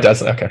 Oh, it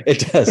does? Okay. It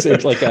does.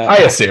 It's like I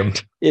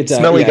assumed. It's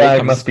smelly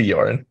guy must be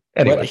Yoren.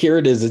 Anyway. But here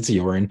it is, it's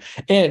Yoren.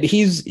 And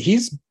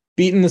he's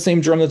beaten the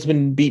same drum that's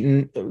been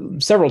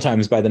beaten several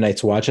times by the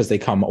Night's Watch as they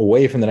come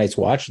away from the Night's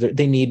Watch.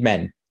 They need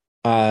men.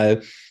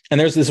 And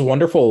there's this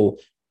wonderful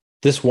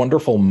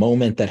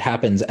moment that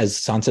happens as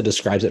Sansa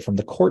describes it from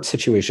the court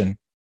situation,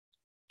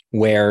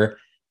 where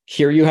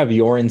here you have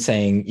Yoren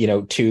saying, you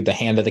know, to the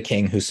hand of the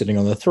king who's sitting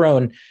on the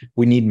throne,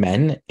 we need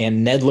men.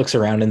 And Ned looks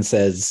around and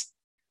says,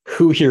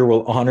 who here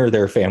will honor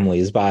their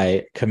families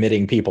by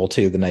committing people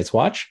to the Night's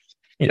Watch?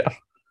 Yeah.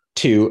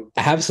 To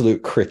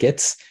absolute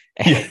crickets.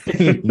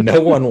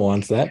 No one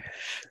wants that.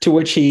 To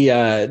which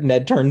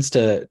Ned turns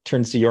to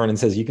Yoren and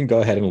says, you can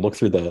go ahead and look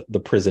through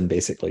the prison,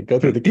 basically. Go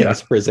through the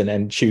king's prison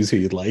and choose who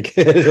you'd like.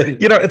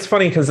 You know, it's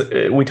funny because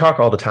we talk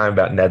all the time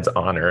about Ned's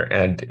honor,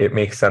 and it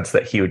makes sense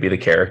that he would be the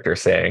character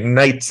saying,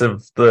 Knights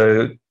of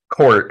the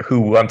court,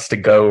 who wants to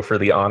go for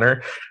the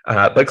honor?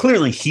 But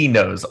clearly he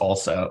knows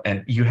also,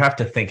 and you have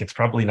to think it's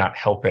probably not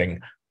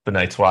helping the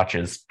Night's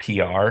Watch's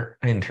PR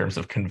in terms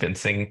of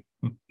convincing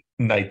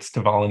knights to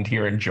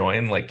volunteer and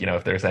join. Like, you know,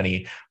 if there's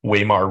any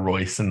Waymar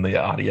Royce in the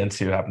audience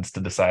who happens to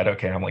decide,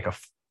 okay, I'm like a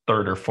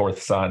third or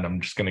fourth son,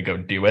 I'm just going to go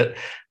do it.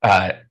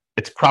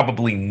 It's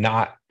probably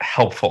not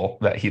helpful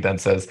that he then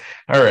says,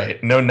 all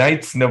right, no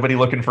knights, nobody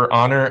looking for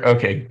honor.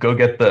 Okay, go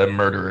get the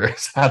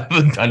murderers out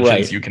of the dungeons.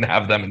 Right. You can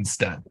have them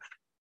instead.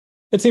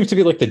 It seems to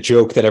be like the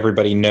joke that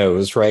everybody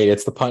knows, right?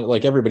 It's the pun,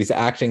 like everybody's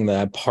acting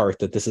that part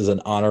that this is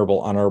an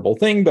honorable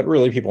thing, but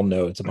really people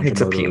know it's a bunch of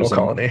murderers. It's a penal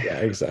colony. Yeah,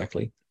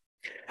 exactly.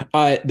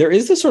 There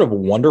is this sort of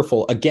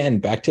wonderful, again,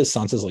 back to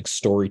Sansa's like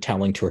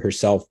storytelling to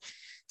herself.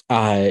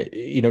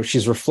 You know,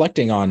 she's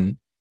reflecting on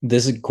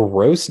this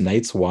gross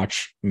Night's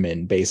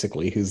Watchman,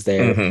 basically, who's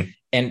there,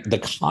 and the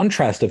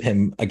contrast of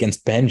him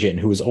against Benjen,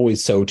 who is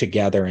always so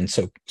together and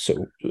so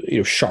you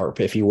know,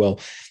 sharp, if you will.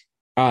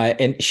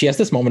 And she has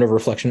this moment of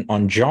reflection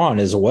on Jon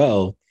as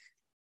well.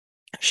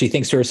 She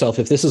thinks to herself,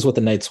 if this is what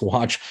the Night's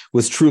Watch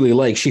was truly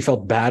like, she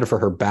felt bad for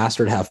her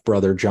bastard half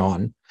brother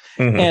Jon.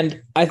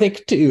 And I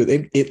think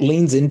too, it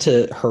leans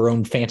into her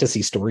own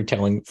fantasy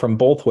storytelling from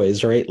both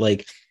ways, right?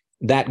 Like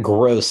that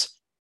gross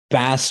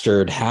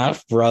bastard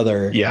half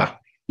brother,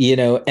 you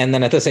know, and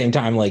then at the same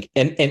time, like,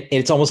 and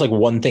it's almost like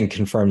one thing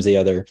confirms the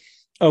other.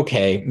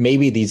 Okay,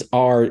 maybe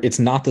it's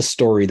not the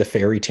story, the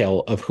fairy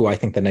tale of who I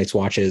think the Night's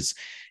Watch is.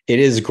 It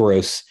is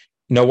gross.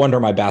 No wonder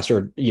my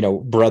bastard, you know,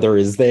 brother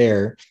is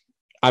there.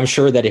 I'm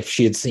sure that if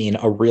she had seen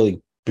a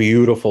really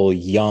beautiful,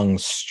 young,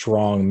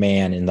 strong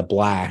man in the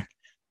black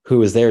who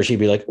was there, she'd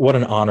be like, what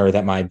an honor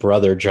that my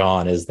brother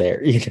John is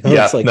there. It's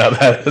Yeah, like no,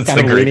 that's kind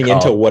a of great leaning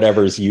into call.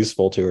 whatever's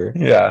useful to her.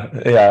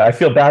 Yeah. I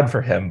feel bad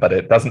for him, but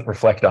it doesn't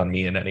reflect on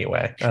me in any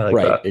way. I like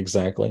Right, that.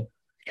 exactly.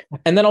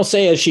 And then I'll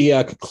say, as she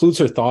concludes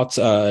her thoughts,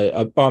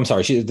 oh, I'm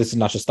sorry, this is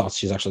not just thoughts;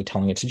 she's actually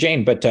telling it to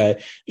Jane. But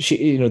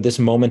she, this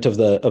moment of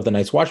the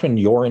Night's Watchman,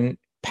 Yoren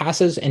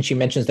passes, and she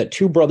mentions that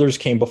two brothers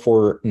came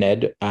before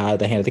Ned,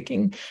 the Hand of the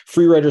King,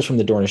 free riders from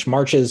the Dornish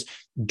marches,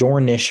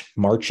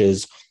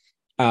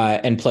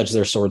 and pledged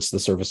their swords to the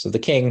service of the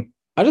king.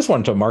 I just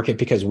wanted to mark it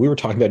because we were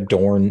talking about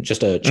Dorne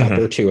just a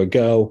chapter or two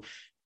ago.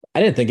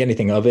 I didn't think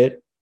anything of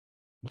it.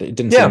 It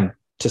didn't Yeah. seem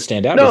to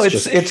stand out. No, It's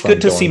just it's from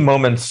good to see Dorne.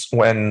 moments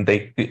when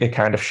it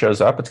kind of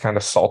shows up. It's kind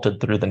of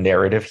salted through the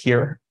narrative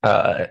here,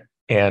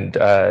 and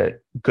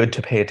good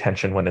to pay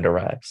attention when it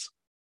arrives.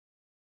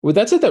 Well,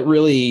 that's it. That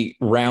really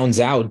rounds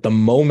out the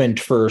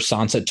moment for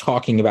Sansa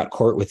talking about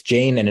court with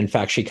Jane, and in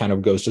fact, she kind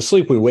of goes to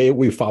sleep.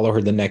 We follow her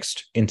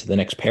into the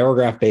next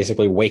paragraph,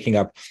 basically waking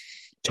up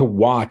to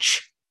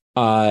watch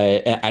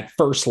at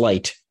first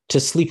light to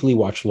sleepily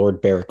watch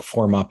Lord Beric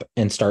form up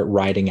and start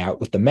riding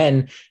out with the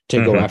men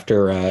to go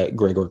after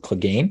Gregor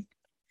Clegane.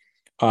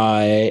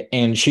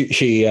 And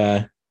she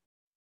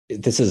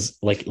this is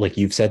like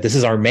you've said, this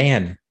is our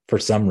man for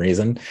some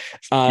reason.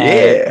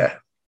 Yeah.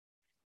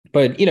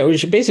 But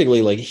she basically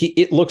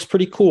it looks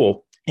pretty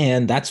cool,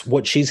 and that's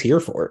what she's here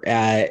for.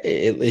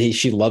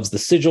 She loves the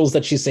sigils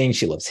that she's seeing.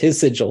 She loves his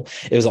sigil.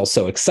 It was all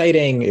so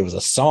exciting. It was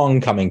a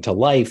song coming to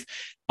life,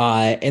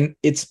 and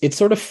it's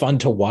sort of fun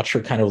to watch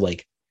her kind of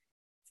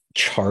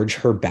charge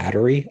her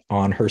battery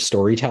on her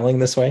storytelling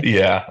this way.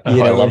 Yeah, I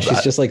love and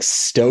she's just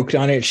stoked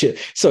on it.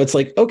 So it's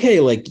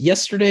okay,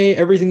 yesterday,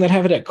 everything that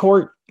happened at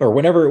court or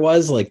whenever it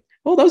was,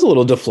 oh, that was a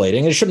little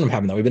deflating. It shouldn't have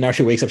happened that way. But now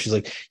she wakes up, she's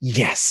like,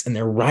 yes. And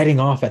they're riding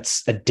off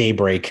at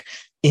daybreak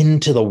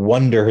into the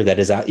wonder that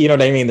is out. You know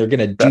what I mean? They're going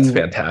to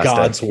do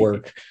God's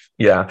work.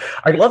 Yeah.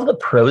 I love the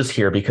prose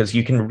here because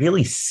you can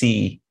really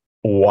see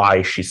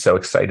why she's so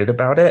excited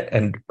about it.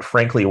 And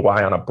frankly,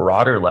 why on a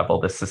broader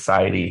level, this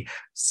society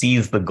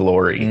sees the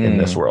glory in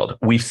this world.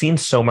 We've seen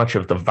so much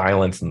of the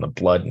violence and the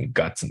blood and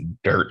guts and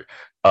dirt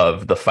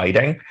of the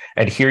fighting.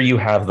 And here you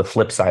have the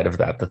flip side of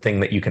that, the thing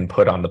that you can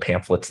put on the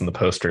pamphlets and the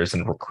posters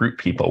and recruit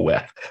people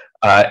with.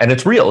 And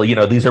it's real.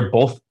 These are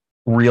both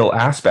real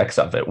aspects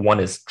of it.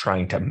 One is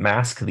trying to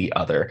mask the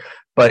other.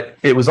 But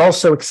it was all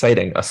so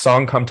exciting. A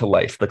song come to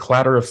life, the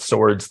clatter of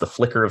swords, the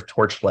flicker of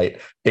torchlight,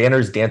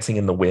 banners dancing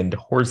in the wind,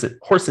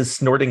 horses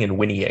snorting and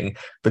whinnying,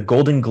 the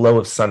golden glow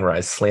of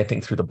sunrise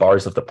slanting through the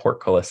bars of the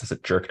portcullis as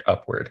it jerked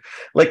upward.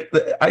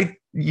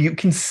 You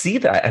can see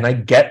that, and I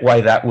get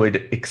why that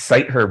would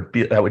excite her.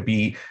 That would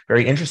be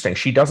very interesting.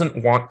 She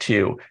doesn't want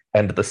to,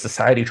 and the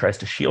society tries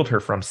to shield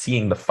her from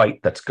seeing the fight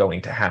that's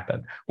going to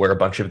happen, where a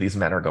bunch of these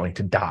men are going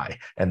to die,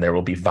 and there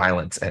will be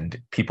violence, and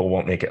people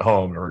won't make it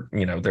home, or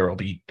there will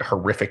be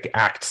horrific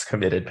acts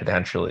committed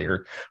potentially,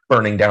 or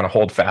burning down a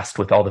holdfast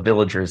with all the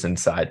villagers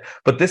inside.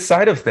 But this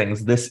side of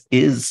things, this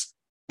is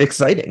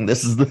exciting.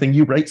 This is the thing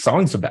you write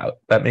songs about.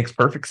 That makes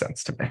perfect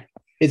sense to me.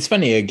 It's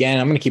funny, again,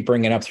 I'm going to keep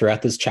bringing up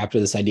throughout this chapter,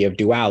 this idea of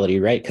duality,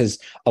 right? Because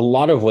a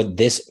lot of what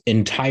this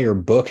entire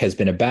book has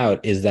been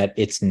about is that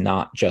it's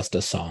not just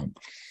a song,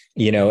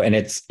 and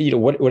it's,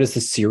 what is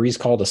the series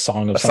called? A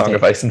Song of Song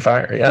of Ice and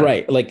Fire. Yeah.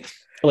 Right.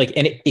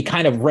 And it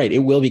kind of, right, it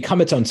will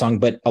become its own song.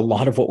 But a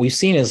lot of what we've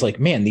seen is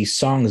man, these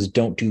songs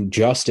don't do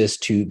justice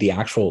to the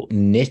actual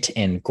knit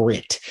and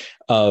grit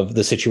of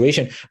the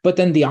situation. But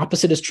then the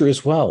opposite is true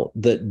as well.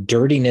 The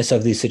dirtiness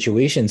of these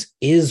situations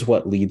is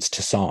what leads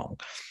to song.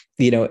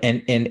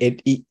 And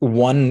it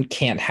one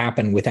can't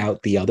happen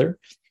without the other.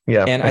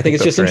 Yeah. And I think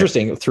it's just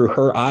interesting through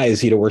her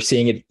eyes, we're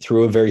seeing it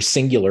through a very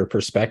singular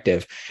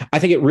perspective. I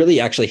think it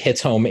really actually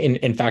hits home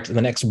in fact,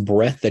 the next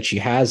breath that she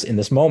has in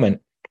this moment,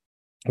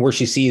 where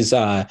she sees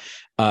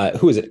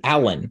who is it?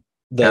 Alan,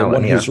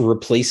 one who's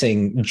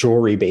replacing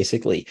Jory,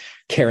 basically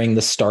carrying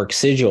the Stark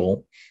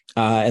sigil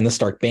and the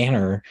Stark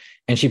banner.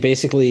 And she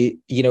basically,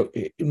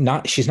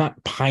 she's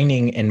not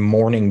pining and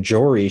mourning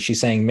Jory.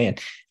 She's saying, man,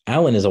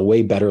 Alan is a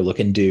way better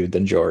looking dude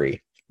than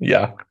Jory.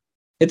 Yeah.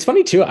 It's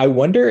funny too. I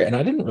wonder, and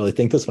I didn't really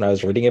think this when I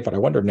was reading it, but I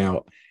wonder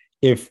now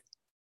if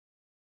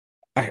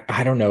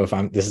I don't know if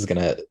this is going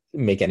to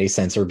make any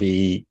sense or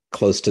be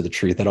close to the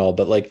truth at all.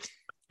 But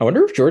I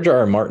wonder if George R.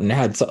 R. Martin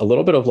had a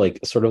little bit of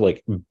sort of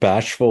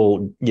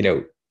bashful,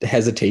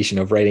 hesitation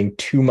of writing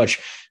too much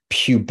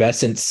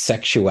pubescent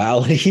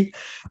sexuality.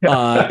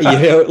 Why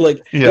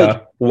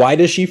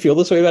does she feel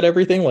this way about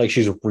everything?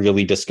 She's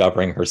really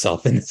discovering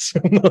herself in this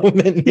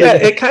moment. Yeah,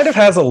 it kind of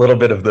has a little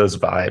bit of those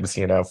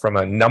vibes, from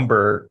a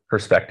number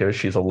perspective.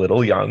 She's a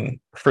little young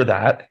for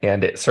that,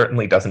 and it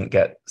certainly doesn't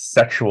get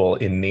sexual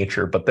in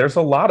nature. But there's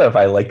a lot of,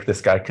 I like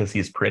this guy because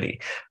he's pretty,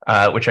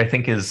 which I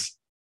think is,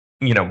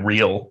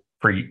 real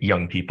for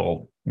young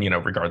people,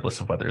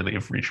 regardless of whether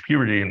they've reached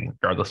puberty and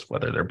regardless of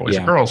whether they're boys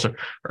or girls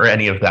or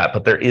any of that.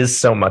 But there is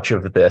so much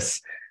of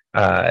this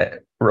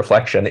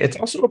reflection. It's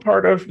also a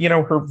part of,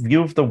 her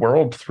view of the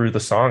world through the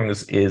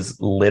songs is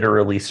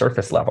literally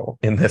surface level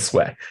in this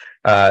way.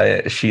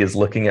 She is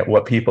looking at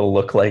what people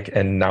look like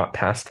and not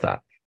past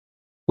that.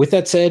 With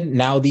that said,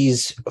 now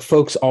these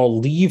folks all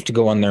leave to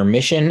go on their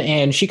mission,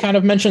 and she kind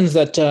of mentions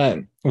that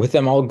with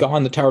them all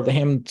gone, the Tower of the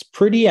Ham's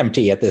pretty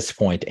empty at this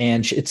point,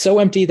 and it's so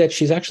empty that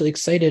she's actually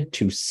excited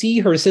to see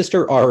her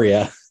sister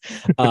Arya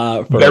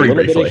for Very a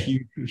little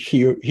briefly.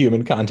 bit of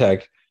human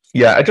contact.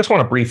 Yeah, I just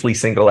want to briefly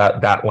single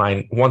out that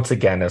line once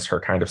again as her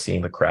kind of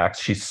seeing the cracks.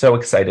 She's so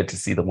excited to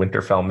see the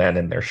Winterfell men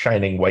in their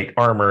shining white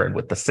armor and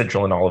with the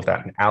sigil and all of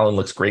that. And Alan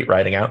looks great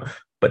riding out,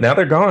 but now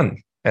they're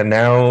gone. And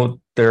now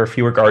there are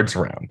fewer guards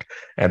around.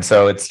 And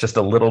so it's just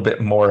a little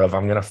bit more of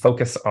I'm going to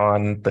focus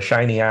on the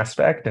shiny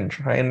aspect and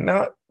try and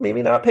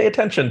maybe not pay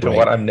attention to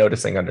what I'm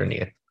noticing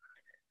underneath.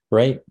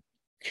 Right.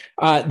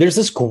 There's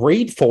this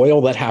great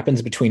foil that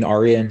happens between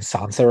Arya and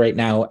Sansa right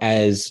now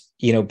as,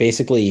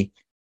 basically,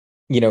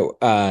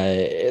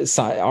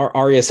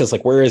 Arya says,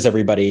 like, where is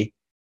everybody?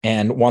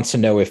 And wants to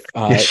know if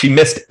she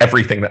missed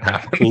everything that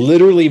happened.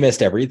 Literally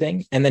missed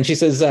everything. And then she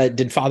says,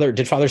 did father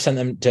send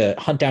them to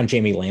hunt down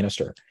Jaime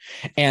Lannister?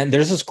 And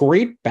there's this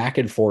great back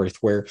and forth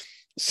where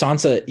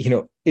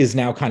Sansa, is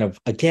now kind of,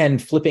 again,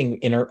 flipping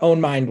in her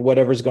own mind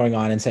whatever's going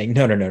on and saying,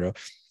 no.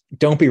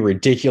 Don't be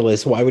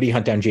ridiculous. Why would he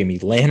hunt down Jaime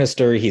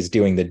Lannister? He's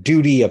doing the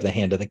duty of the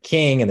hand of the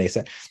king. And they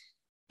said,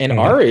 and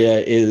Arya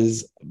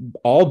is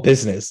all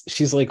business.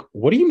 She's like,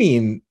 what do you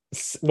mean?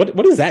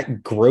 What is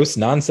that gross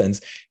nonsense?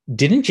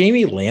 Didn't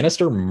Jaime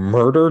Lannister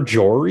murder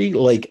Jory?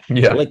 Like,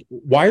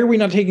 why are we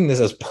not taking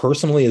this as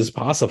personally as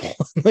possible?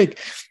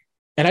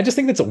 And I just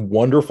think that's a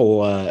wonderful,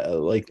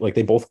 like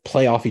they both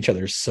play off each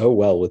other so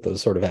well with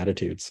those sort of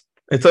attitudes.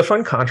 It's a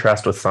fun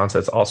contrast with Sansa.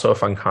 It's also a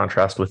fun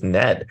contrast with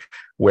Ned,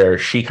 where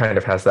she kind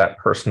of has that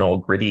personal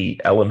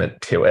gritty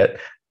element to it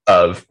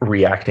of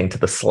reacting to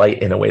the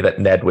slight in a way that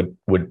Ned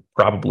would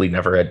probably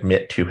never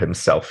admit to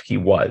himself he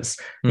was,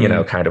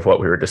 kind of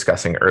what we were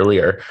discussing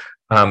earlier.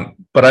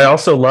 But I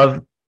also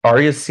love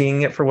Arya's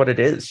seeing it for what it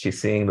is.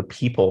 She's seeing the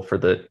people for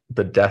the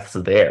deaths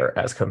there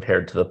as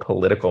compared to the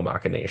political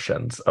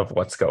machinations of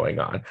what's going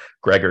on.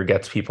 Gregor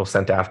gets people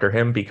sent after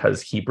him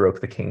because he broke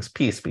the king's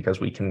peace, because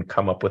we can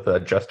come up with a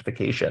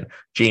justification.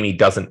 Jaime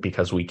doesn't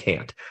because we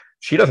can't.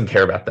 She doesn't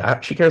care about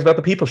that. She cares about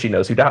the people she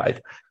knows who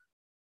died.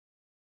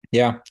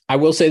 Yeah, I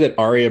will say that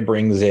Arya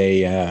brings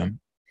a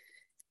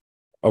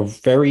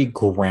very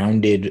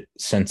grounded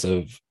sense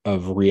of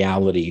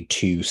reality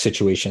to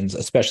situations,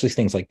 especially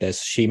things like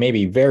this. She may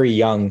be very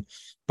young,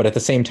 but at the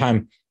same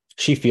time,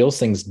 she feels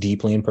things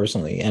deeply and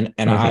personally. And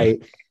I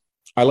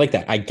like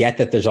that. I get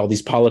that there's all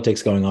these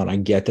politics going on. I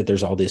get that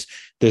there's all this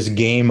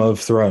Game of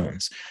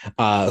Thrones,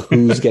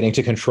 who's getting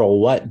to control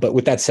what. But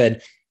with that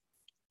said,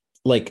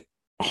 like,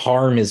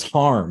 harm is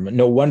harm.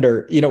 No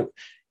wonder,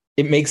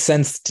 it makes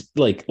sense to,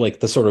 like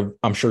the sort of,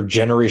 I'm sure,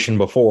 generation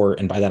before,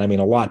 and by that I mean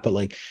a lot, but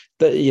like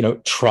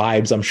the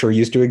tribes I'm sure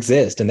used to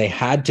exist, and they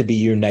had to be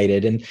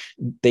united, and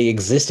they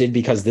existed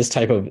because this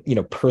type of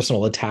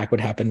personal attack would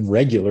happen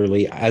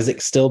regularly, as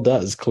it still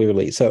does,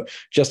 clearly. So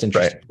just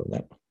interesting for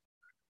that.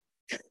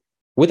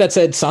 With that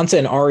said, Sansa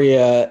and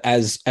Arya,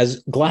 as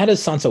glad as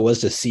Sansa was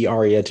to see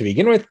Arya to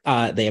begin with,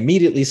 they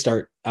immediately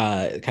start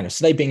kind of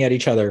sniping at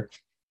each other,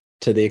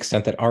 to the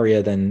extent that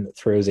Arya then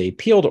throws a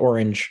peeled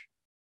orange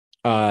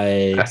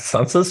at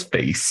Sansa's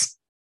face.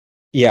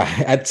 Yeah,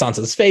 at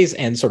Sansa's face,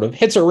 and sort of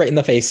hits her right in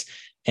the face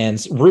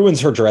and ruins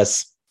her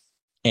dress.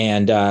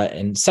 And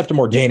Septa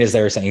Morgane is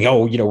there saying,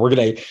 "Oh,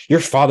 your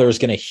father is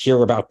gonna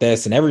hear about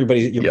this, and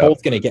you're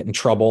both gonna get in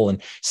trouble."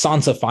 And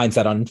Sansa finds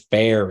that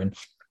unfair. And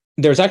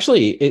there's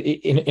actually,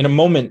 in a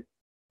moment,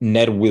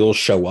 Ned will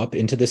show up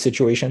into this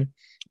situation.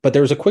 But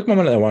there was a quick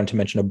moment that I wanted to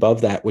mention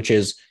above that, which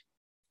is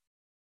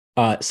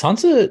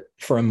Sansa,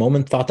 for a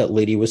moment, thought that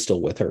Lady was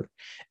still with her.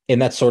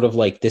 And that's sort of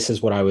like, this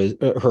is what I was,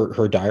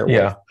 her dire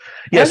wolf.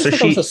 Yeah. So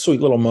that was a sweet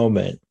little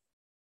moment.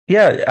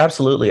 Yeah,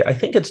 absolutely. I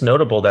think it's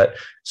notable that,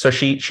 so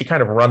she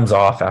kind of runs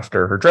off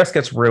after her dress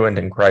gets ruined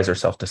and cries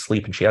herself to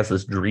sleep, and she has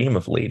this dream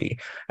of Lady.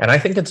 And I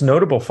think it's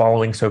notable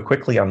following so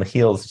quickly on the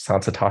heels of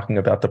Sansa talking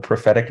about the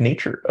prophetic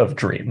nature of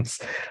dreams.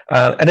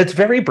 And it's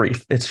very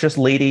brief. It's just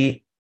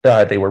Lady,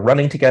 they were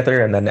running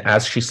together, and then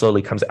as she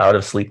slowly comes out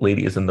of sleep,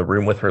 Lady is in the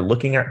room with her,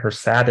 looking at her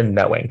sad and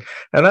knowing.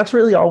 And that's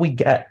really all we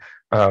get.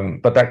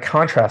 But that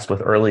contrast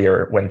with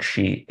earlier, when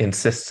she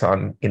insists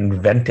on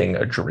inventing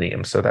a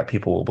dream so that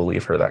people will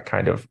believe her, that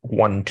kind of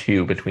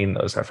 1-2 between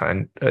those,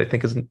 I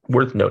think is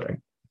worth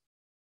noting.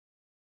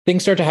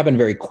 Things start to happen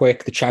very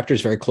quick. The chapter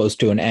is very close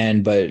to an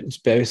end, but it's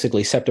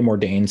basically Septa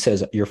Morgane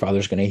says, your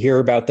father's going to hear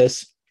about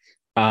this.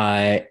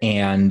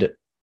 And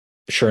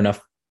sure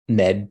enough,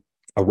 Ned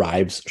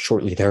arrives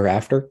shortly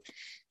thereafter.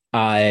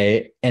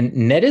 And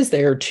Ned is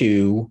there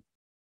to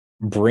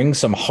bring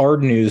some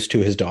hard news to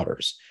his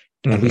daughters.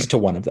 At least to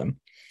one of them.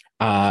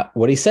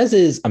 What he says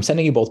is, I'm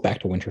sending you both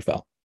back to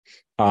Winterfell.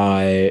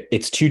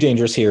 It's too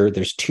dangerous here.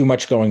 There's too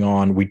much going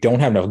on. We don't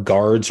have enough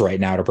guards right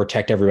now to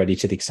protect everybody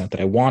to the extent that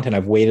I want, and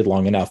I've waited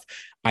long enough.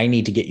 I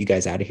need to get you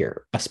guys out of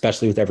here,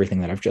 especially with everything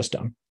that I've just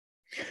done.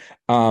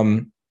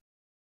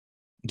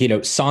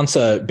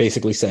 Sansa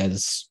basically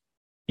says,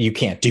 "You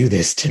can't do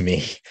this to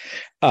me."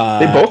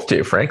 They both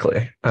do,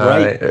 frankly.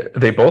 Right.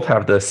 They both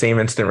have the same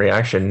instant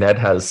reaction. Ned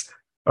has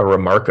a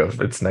remark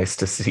of, "It's nice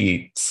to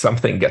see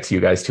something gets you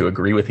guys to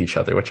agree with each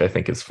other," which I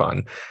think is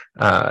fun.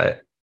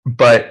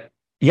 But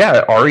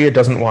yeah, Arya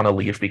doesn't want to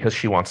leave because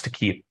she wants to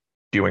keep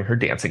doing her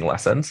dancing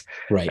lessons.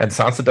 Right. And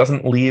Sansa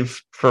doesn't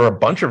leave for a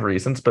bunch of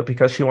reasons, but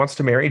because she wants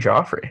to marry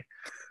Joffrey.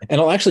 And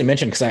I'll actually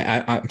mention, because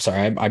I'm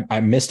sorry, I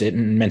missed it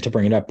and meant to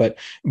bring it up, but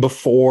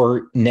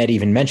before Ned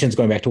even mentions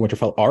going back to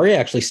Winterfell, Arya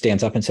actually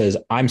stands up and says,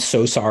 "I'm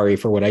so sorry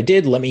for what I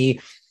did.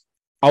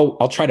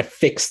 I'll try to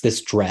fix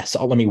this dress.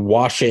 Let me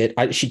wash it."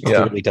 She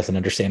clearly doesn't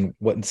understand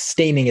what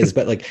staining is,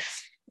 but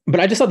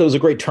I just thought that was a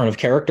great turn of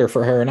character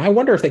for her. And I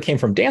wonder if that came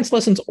from dance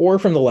lessons or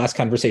from the last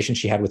conversation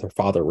she had with her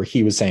father, where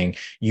he was saying,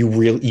 you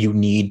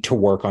need to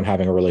work on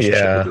having a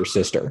relationship with your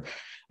sister.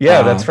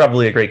 Yeah, that's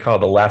probably a great call.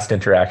 The last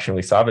interaction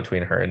we saw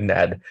between her and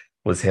Ned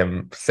was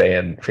him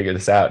saying, "Figure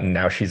this out." And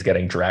now she's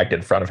getting dragged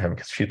in front of him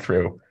because she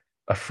threw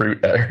a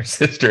fruit at her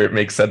sister. It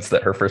makes sense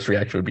that her first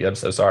reaction would be, "I'm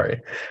so sorry."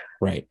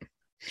 Right.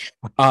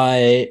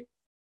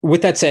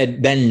 With that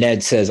said, then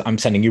Ned says, "I'm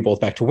sending you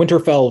both back to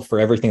Winterfell for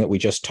everything that we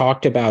just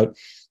talked about."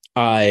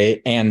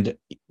 And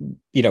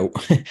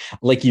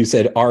like you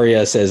said,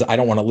 Arya says, "I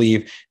don't want to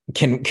leave.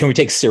 Can we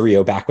take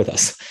Syrio back with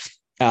us?"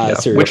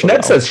 Which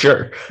Ned says,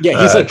 sure. Yeah,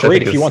 he's like,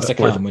 great if he wants to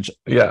come.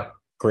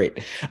 Great.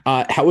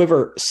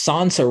 However,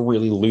 Sansa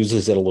really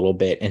loses it a little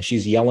bit, and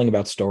she's yelling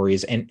about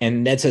stories. And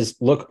Ned says,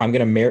 "Look, I'm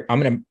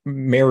gonna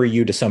marry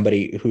you to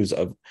somebody who's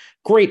of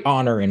great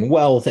honor and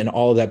wealth and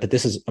all of that, but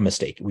this is a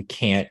mistake. We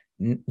can't.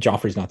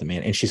 Joffrey's not the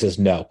man." And she says,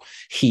 "No,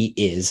 he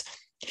is.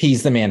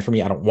 He's the man for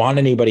me. I don't want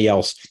anybody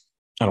else.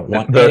 I don't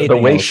want the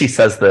way else." She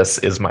says this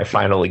is my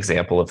final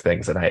example of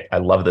things, and I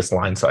love this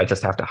line, so I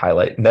just have to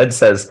highlight. Ned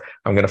says,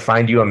 "I'm going to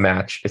find you a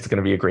match. It's going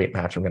to be a great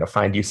match. I'm going to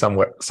find you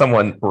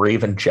someone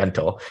brave and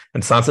gentle."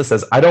 And Sansa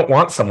says, "I don't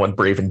want someone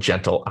brave and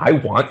gentle. I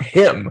want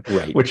him,"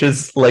 right. Which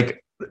is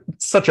like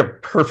such a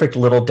perfect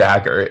little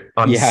dagger.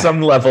 On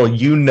some level,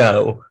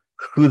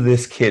 who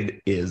this kid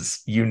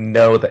is. You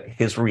know that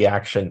his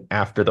reaction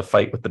after the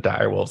fight with the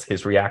direwolves,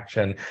 his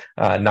reaction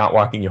not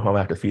walking you home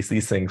after feast,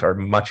 these things are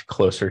much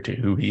closer to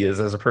who he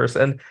is as a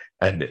person,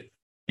 and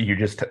you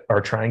just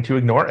are trying to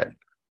ignore it.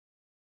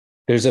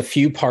 There's a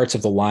few parts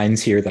of the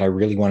lines here that I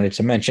really wanted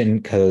to mention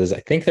because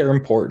I think they're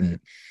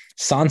important.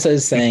 Sansa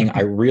is saying,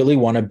 "I really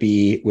want to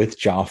be with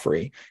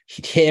Joffrey.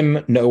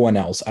 Him, no one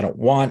else. I don't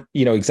want,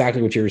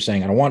 exactly what you were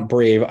saying. I don't want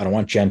brave. I don't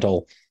want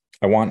gentle.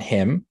 I want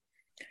him."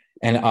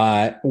 And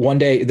one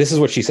day, this is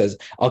what she says,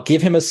 "I'll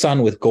give him a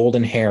son with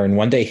golden hair, and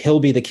one day he'll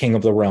be the king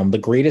of the realm, the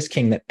greatest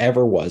king that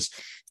ever was,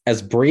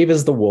 as brave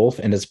as the wolf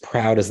and as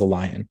proud as the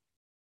lion."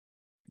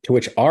 To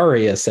which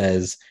Arya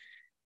says,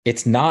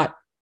 he's not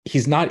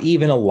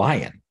even a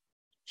lion.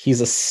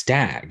 He's a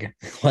stag,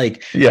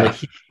 like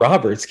he's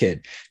Robert's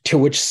kid. To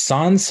which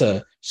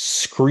Sansa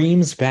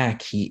screams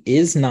back,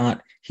 he's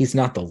not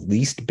the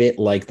least bit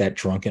like that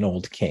drunken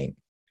old king.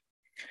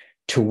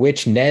 To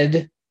which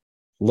Ned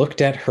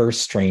looked at her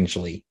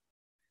strangely.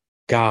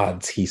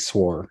 "Gods," he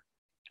swore,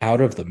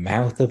 "out of the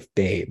mouth of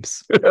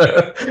babes."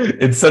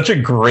 It's such a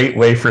great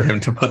way for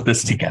him to put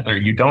this together.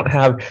 You don't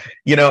have,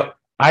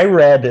 I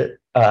read,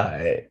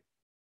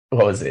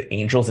 what was it?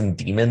 Angels and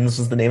Demons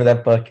was the name of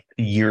that book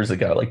years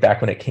ago, like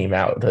back when it came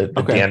out, the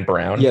Dan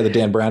Brown. Yeah, the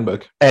Dan Brown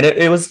book. And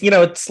it was,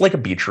 it's like a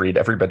beach read.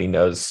 Everybody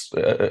knows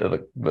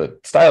the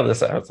style of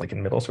this. I was like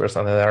in middle school or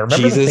something. I remember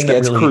Jesus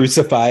gets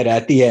crucified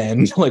at the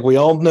end. Like, we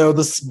all know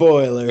the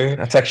spoiler.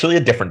 That's actually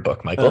a different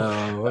book, Michael.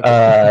 Oh,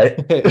 okay.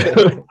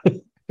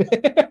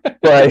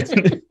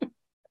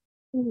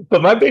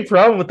 But my big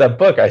problem with that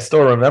book, I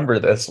still remember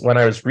this when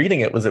I was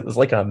reading it was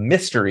like a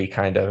mystery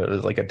kind of. It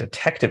was like a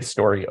detective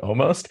story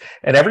almost.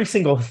 And every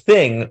single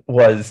thing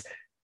was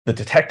the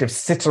detective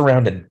sits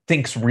around and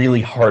thinks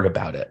really hard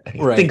about it.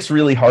 And he thinks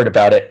really hard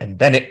about it, and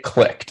then it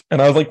clicked.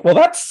 And I was like, well,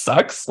 that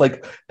sucks.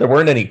 Like, there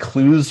weren't any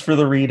clues for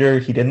the reader.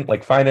 He didn't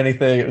find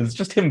anything. It was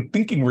just him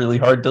thinking really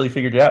hard until he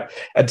figured it out.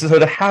 And so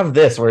to have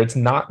this, where it's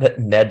not that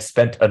Ned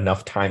spent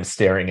enough time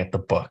staring at the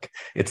book.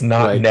 It's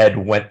not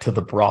Ned went to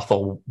the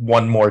brothel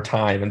one more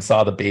time and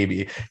saw the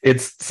baby.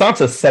 It's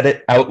Sansa said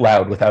it out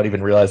loud without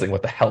even realizing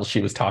what the hell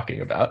she was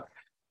talking about.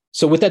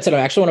 So with that said,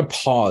 I actually want to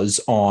pause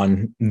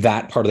on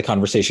that part of the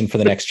conversation for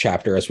the next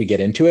chapter as we get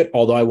into it.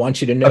 Although I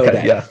want you to know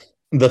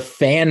the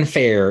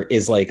fanfare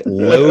is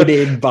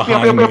loaded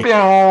behind me.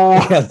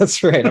 Yeah,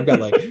 that's right. I've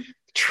got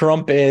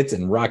trumpets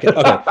and rockets.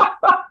 Okay.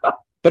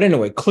 But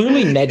anyway,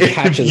 clearly Ned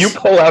catches... If you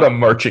pull out a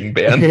marching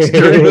band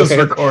during this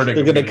recording,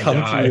 they're going to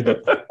come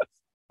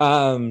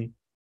through.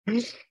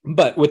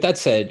 But with that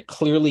said,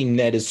 clearly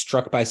Ned is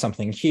struck by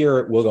something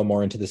here. We'll go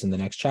more into this in the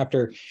next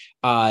chapter.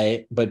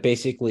 But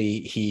basically,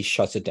 he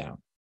shuts it down.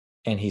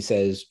 And he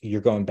says, "You're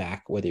going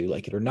back, whether you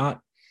like it or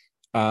not."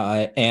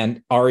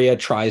 And Arya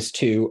tries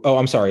to... Oh,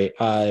 I'm sorry.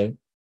 No,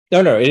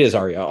 it is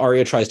Arya.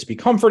 Arya tries to be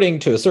comforting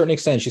to a certain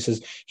extent. She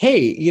says,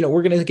 "Hey,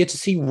 we're going to get to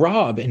see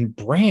Robb and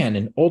Bran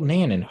and Old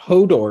Nan and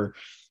Hodor."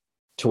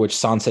 To which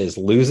Sansa is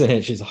losing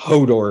it. She's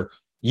Hodor.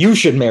 You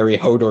should marry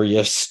Hodor.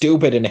 You're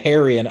stupid and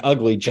hairy and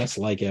ugly, just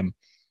like him.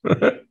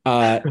 And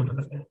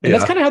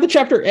that's kind of how the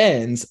chapter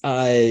ends.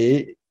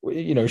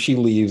 She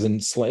leaves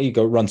and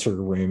runs to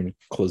her room and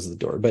closes the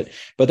door. But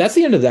that's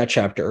the end of that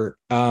chapter.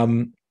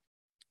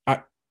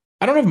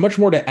 I don't have much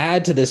more to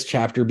add to this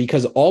chapter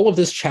because all of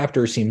this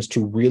chapter seems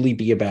to really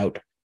be about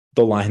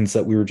the lines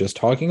that we were just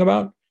talking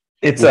about.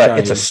 It's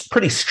a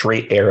pretty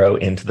straight arrow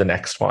into the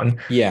next one.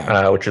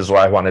 Yeah. Which is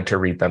why I wanted to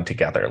read them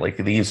together. Like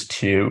these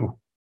two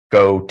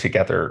go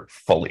together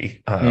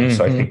fully.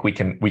 So I think we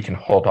can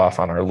hold off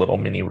on our little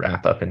mini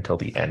wrap up until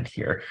the end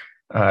here.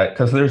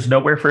 Because there's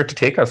nowhere for it to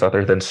take us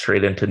other than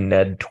straight into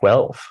Ned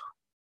 12.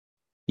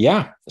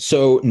 Yeah.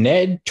 So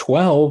Ned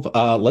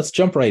 12, let's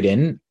jump right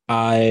in.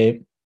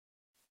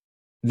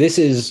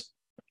 It's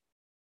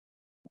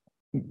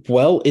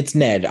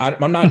Ned.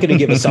 I'm not going to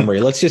give a summary.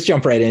 Let's just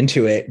jump right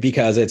into it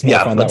because it's more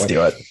fun that way. Let's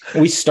do it.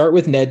 We start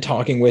with Ned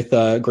talking with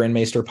Grand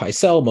Maester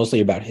Pycelle,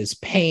 mostly about his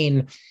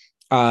pain.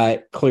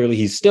 Clearly,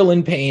 he's still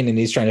in pain and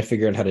he's trying to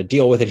figure out how to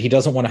deal with it. He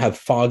doesn't want to have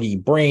foggy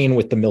brain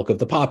with the milk of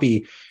the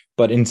poppy,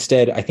 but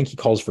instead, I think he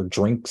calls for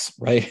drinks,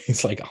 right?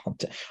 He's like,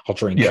 I'll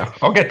drink. Yeah,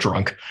 I'll get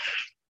drunk.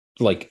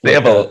 They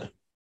have a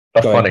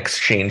fun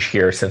exchange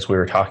here since we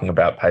were talking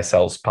about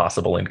Pycelle's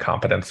possible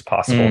incompetence,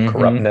 possible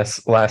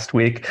corruptness last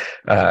week,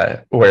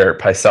 where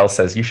Pycelle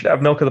says, you should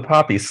have milk of the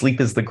poppy.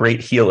 Sleep is the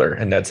great healer.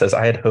 And Ned says,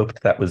 I had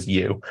hoped that was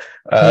you.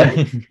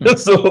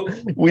 So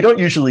we don't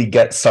usually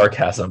get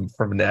sarcasm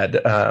from Ned,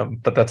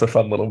 but that's a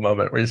fun little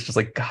moment where he's just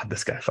like, God,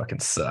 this guy fucking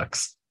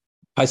sucks.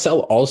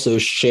 Pycelle also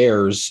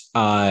shares,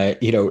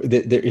 like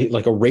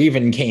a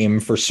raven came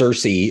for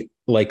Cersei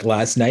like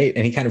last night,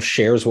 and he kind of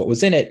shares what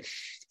was in it,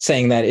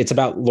 saying that it's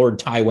about Lord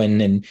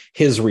Tywin and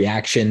his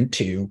reaction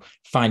to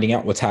finding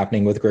out what's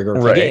happening with Gregor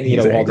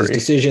Clegane, all these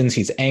decisions.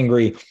 He's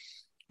angry.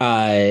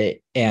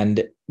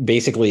 And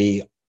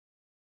basically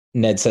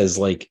Ned says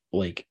like,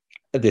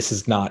 this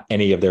is not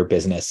any of their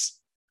business.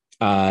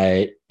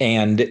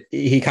 And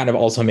he kind of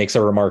also makes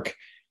a remark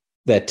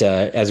that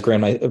as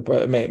Grand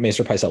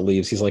Maester Pycelle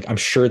leaves, he's like, I'm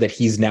sure that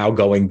he's now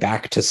going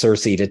back to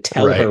Cersei to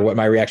tell her what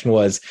my reaction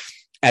was,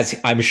 as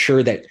I'm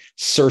sure that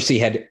Cersei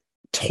had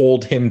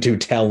told him to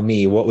tell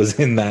me what was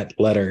in that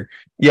letter.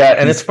 Yeah,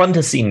 and it's fun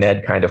to see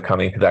Ned kind of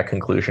coming to that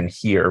conclusion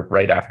here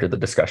right after the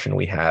discussion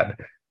we had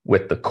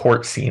with the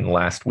court scene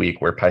last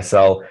week, where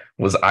Pycelle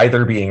was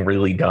either being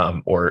really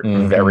dumb or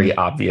very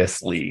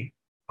obviously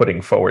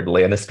putting forward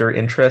Lannister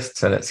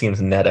interests, and it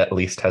seems Ned at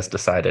least has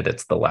decided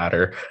it's the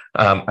latter.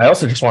 I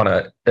also just want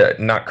to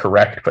not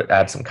correct, but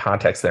add some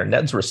context there.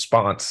 Ned's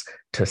response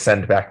to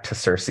send back to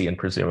Cersei and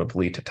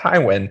presumably to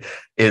Tywin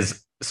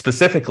is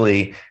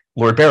specifically,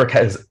 Lord Beric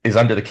is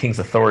under the king's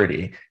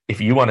authority. If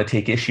you want to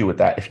take issue with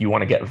that, if you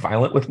want to get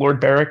violent with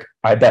Lord Beric,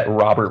 I bet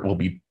Robert will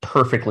be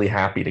perfectly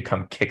happy to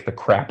come kick the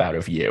crap out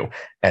of you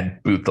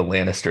and boot the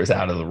Lannisters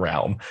out of the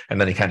realm. And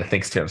then he kind of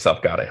thinks to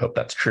himself, God, I hope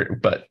that's true.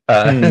 But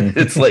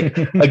it's like,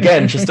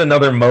 again, just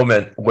another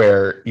moment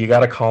where you got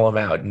to call him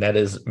out. Ned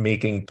is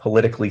making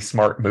politically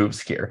smart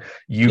moves here.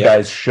 You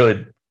guys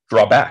should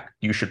draw back.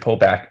 You should pull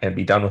back and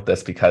be done with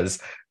this,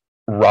 because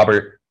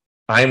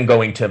I'm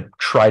going to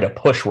try to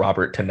push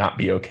Robert to not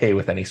be okay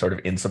with any sort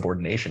of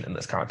insubordination in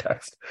this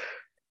context.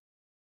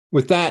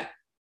 With that,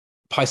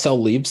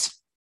 Pycelle leaves,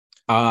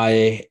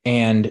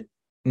 and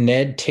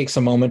Ned takes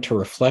a moment to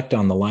reflect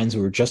on the lines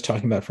we were just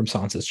talking about from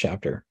Sansa's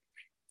chapter.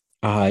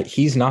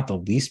 He's not the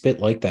least bit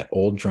like that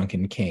old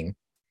drunken king.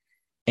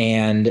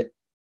 And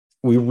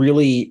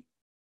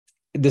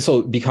this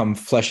will become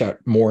fleshed out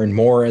more and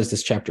more as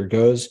this chapter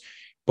goes.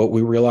 But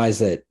we realize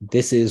that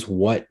this is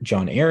what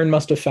Jon Arryn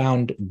must have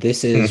found.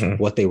 This is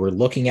what they were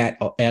looking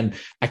at. And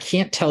I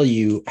can't tell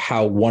you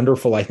how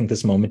wonderful I think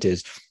this moment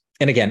is.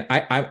 And again,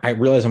 I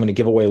realize I'm going to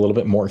give away a little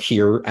bit more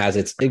here,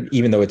 as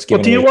even though it's given.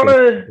 Well,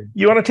 do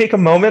you want to take a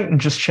moment and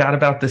just chat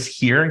about this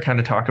here and kind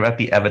of talk about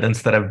the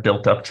evidence that I've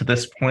built up to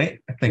this point?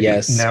 I think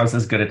now's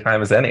as good a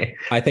time as any.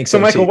 I think so.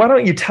 Michael, why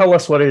don't you tell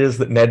us what it is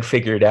that Ned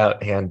figured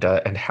out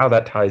and how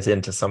that ties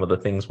into some of the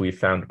things we've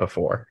found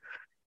before?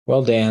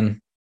 Well,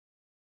 Dan,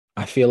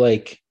 I feel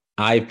like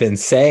I've been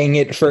saying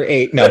it for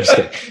 8. No, I'm just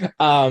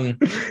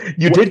kidding.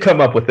 You did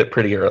come up with it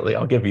pretty early.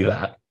 I'll give you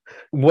that.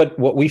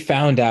 What we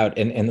found out,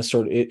 and the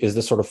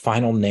sort of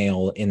final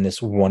nail in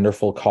this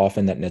wonderful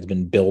coffin that Ned's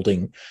been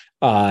building,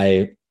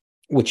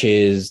 which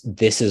is,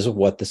 this is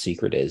what the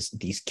secret is.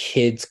 These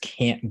kids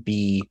can't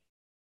be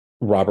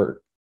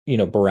Robert,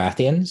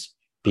 Baratheons,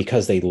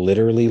 because they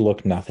literally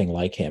look nothing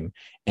like him.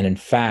 And in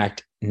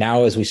fact,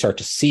 now as we start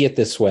to see it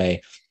this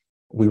way,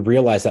 we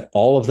realize that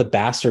all of the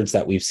bastards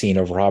that we've seen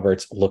of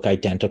Robert's look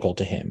identical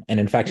to him. And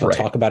in fact, he'll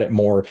talk about it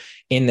more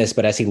in this,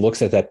 but as he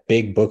looks at that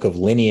big book of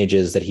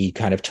lineages that he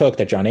kind of took,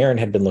 that Jon Arryn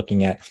had been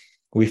looking at,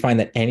 we find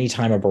that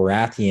anytime a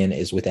Baratheon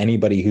is with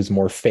anybody who's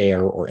more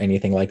fair or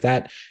anything like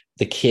that,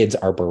 the kids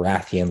are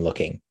Baratheon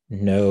looking.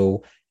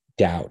 No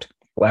doubt.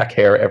 Black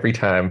hair every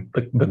time.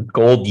 The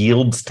gold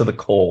yields to the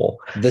coal.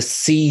 The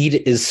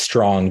seed is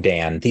strong,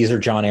 Dan. These are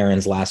Jon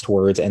Arryn's last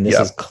words, and this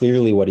is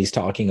clearly what he's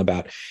talking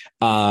about.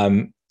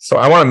 So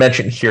I want to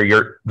mention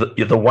here,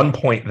 the one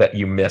point that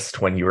you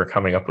missed when you were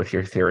coming up with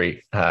your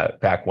theory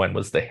back when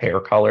was the hair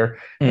color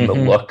and the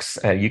looks,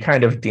 and you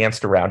kind of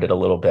danced around it a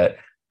little bit.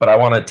 But I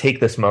want to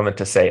take this moment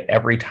to say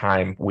every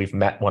time we've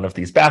met one of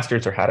these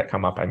bastards or had it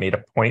come up, I made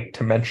a point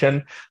to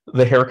mention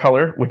the hair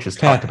color, which is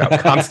talked about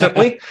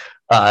constantly.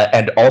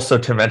 And also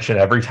to mention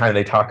every time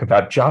they talk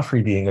about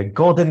Joffrey being a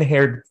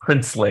golden-haired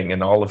princeling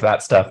and all of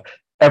that stuff,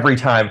 every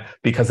time,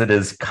 because it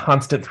is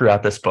constant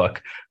throughout this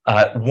book.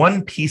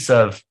 One piece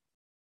of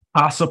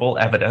possible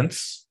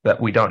evidence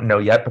that we don't know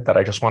yet, but that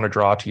I just want to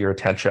draw to your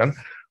attention.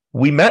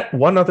 We met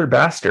one other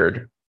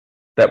bastard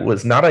that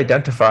was not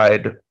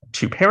identified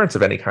to parents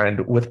of any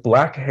kind with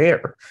black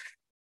hair.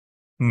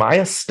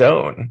 Maya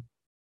Stone,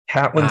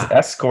 Catelyn's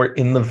escort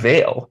in the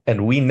Vale.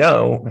 And we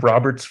know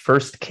Robert's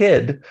first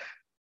kid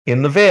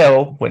in the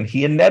Vale, when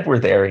he and Ned were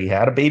there, he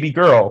had a baby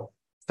girl.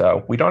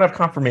 So we don't have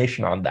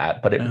confirmation on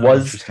that, but it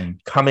was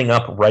coming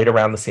up right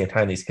around the same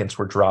time these hints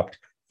were dropped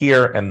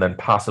here, and then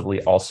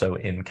possibly also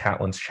in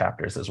Catelyn's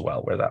chapters as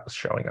well, where that was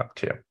showing up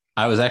too.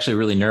 I was actually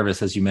really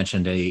nervous as you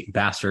mentioned a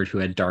bastard who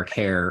had dark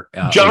hair.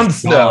 Jon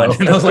Snow.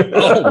 And I was like,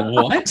 oh,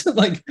 what?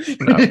 Like,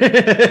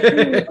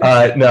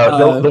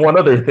 no. The one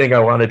other thing I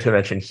wanted to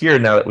mention here,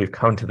 now that we've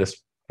come to this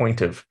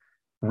point of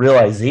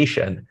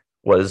realization,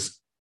 was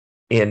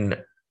in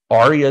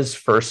Arya's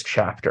first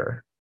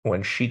chapter,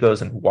 when she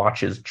goes and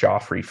watches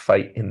Joffrey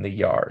fight in the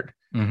yard.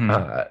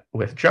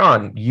 With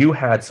John, you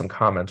had some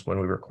comments when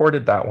we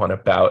recorded that one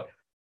about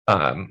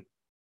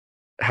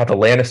how the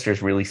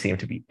Lannisters really seem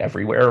to be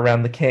everywhere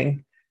around the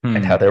king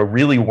and how there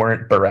really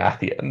weren't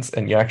Baratheons.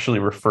 And you actually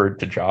referred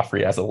to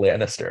Joffrey as a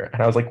Lannister.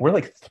 And I was like, we're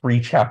like 3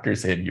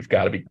 chapters in. You've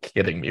got to be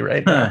kidding me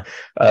right now.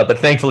 But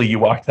thankfully you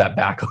walked that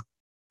back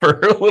for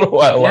a little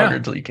while longer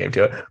until you came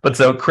to it. But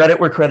so credit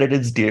where credit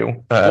is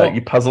due.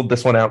 You puzzled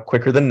this one out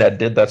quicker than Ned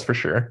did, that's for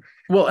sure.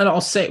 Well, and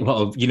I'll say,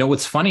 you know,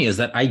 what's funny is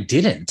that I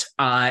didn't.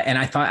 And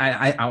I thought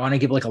I want to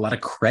give like a lot of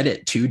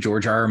credit to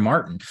George R.R.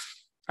 Martin.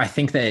 I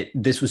think that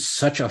this was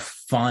such a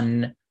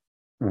fun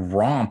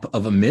romp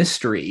of a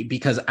mystery,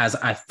 because as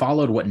I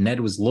followed what Ned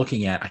was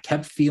looking at, I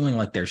kept feeling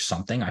like there's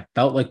something. I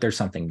felt like there's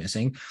something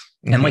missing.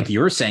 And like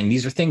you're saying,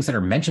 these are things that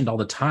are mentioned all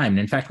the time. And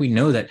in fact, we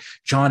know that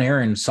Jon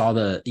Arryn saw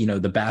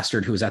the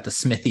bastard who was at the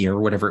smithy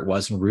or whatever it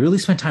was and really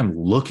spent time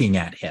looking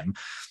at him.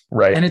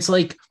 Right. And it's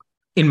like,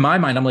 in my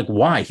mind, I'm like,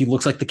 why? He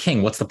looks like the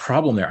king. What's the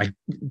problem there? I'm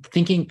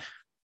thinking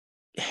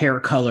hair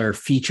color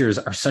features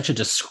are such a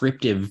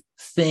descriptive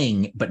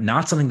thing, but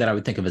not something that I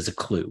would think of as a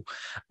clue.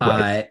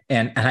 Right.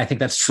 And I think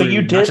that's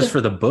true, not just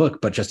for the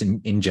book, but just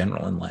in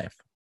general in life.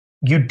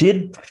 You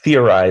did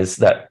theorize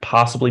that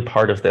possibly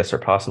part of this, or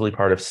possibly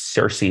part of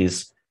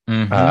Cersei's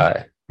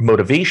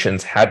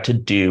motivations had to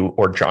do,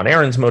 or Jon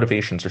Arryn's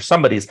motivations, or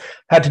somebody's,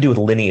 had to do with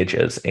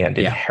lineages and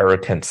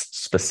inheritance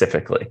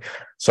specifically.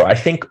 So I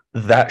think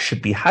that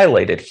should be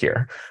highlighted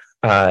here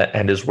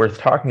and is worth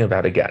talking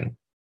about again.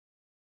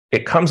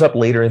 It comes up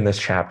later in this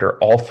chapter.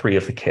 All 3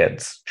 of the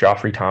kids,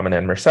 Joffrey, Tommen,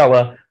 and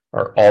Myrcella,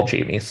 are all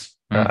Jaime's.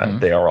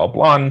 They are all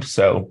blonde.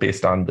 So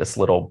based on this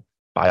little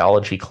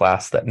biology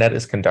class that Ned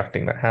is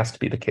conducting, that has to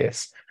be the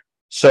case.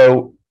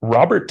 So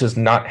Robert does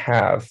not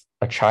have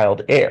a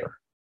child heir.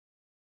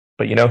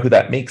 But you know who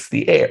that makes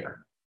the heir?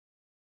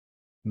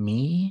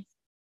 Me?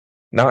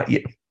 Not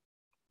you.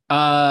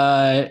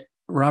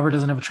 Robert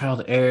doesn't have a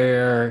child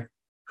heir.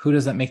 Who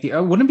does that make the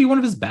heir? Wouldn't it be one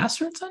of his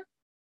bastards then?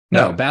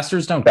 No,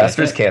 bastards don't.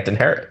 Bastards can't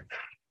inherit.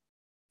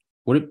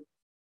 Would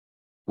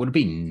it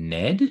be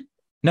Ned?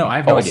 No, I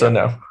have no idea. Also,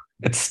 no.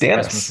 It's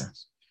Stannis.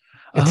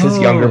 It's his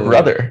younger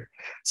brother.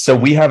 So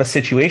we have a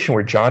situation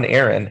where Jon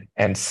Arryn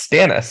and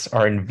Stannis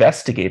are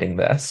investigating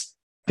this,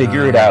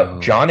 figure it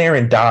out. Jon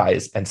Arryn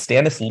dies, and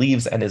Stannis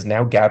leaves and is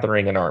now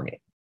gathering an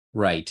army.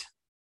 Right.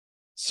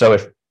 So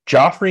if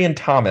Joffrey and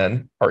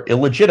Tommen are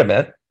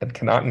illegitimate and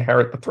cannot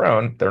inherit the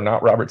throne, they're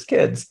not Robert's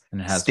kids,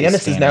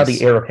 Stannis is now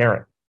the heir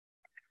apparent.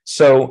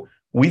 So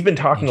we've been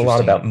talking a lot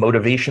about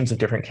motivations of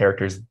different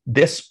characters.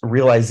 This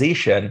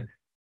realization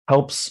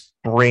helps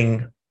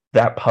bring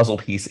that puzzle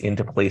piece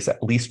into place,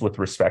 at least with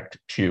respect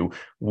to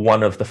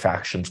one of the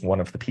factions, one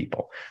of the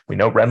people. We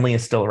know Renly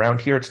is still around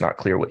here. It's not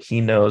clear what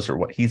he knows or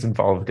what he's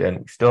involved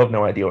in. We still have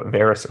no idea what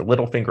Varys or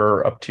Littlefinger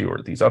are up to,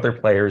 or these other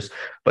players.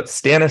 But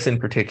Stannis in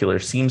particular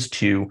seems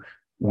to,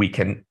 we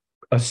can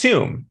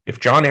assume, if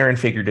Jon Arryn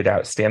figured it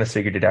out, Stannis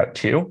figured it out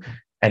too,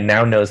 and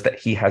now knows that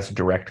he has a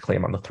direct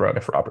claim on the throne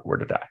if Robert were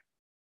to die.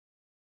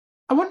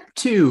 I wonder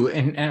too,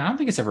 and I don't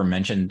think it's ever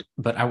mentioned,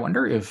 but I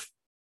wonder if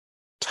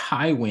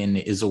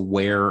Tywin is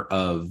aware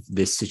of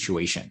this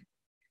situation.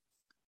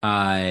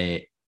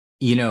 It's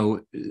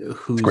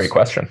a great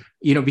question.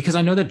 Because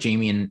I know that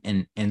Jaime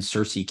and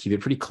Cersei keep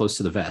it pretty close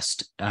to the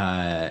vest.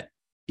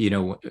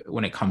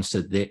 When it comes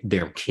to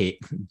their kid,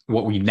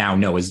 what we now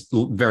know is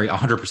very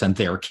 100%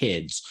 their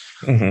kids.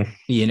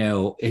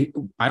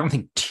 Mm-hmm. I don't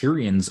think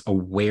Tyrion's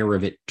aware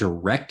of it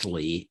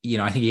directly.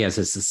 I think he has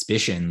his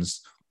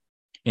suspicions.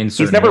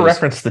 He's never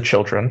referenced the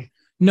children.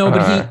 No,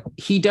 but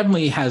he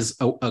definitely has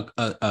a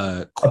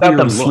about them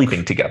look.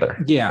 Sleeping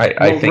together. Yeah,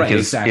 I think right,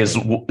 exactly.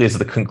 is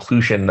the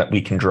conclusion that we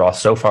can draw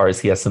so far. Is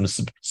he has some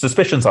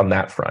suspicions on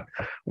that front.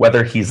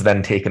 Whether he's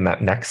then taken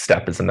that next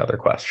step is another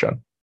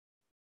question.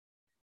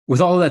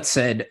 With all of that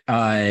said,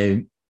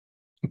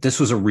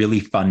 this was a really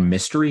fun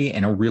mystery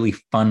and a really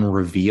fun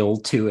reveal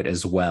to it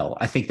as well.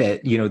 I think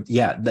that,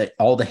 that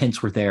all the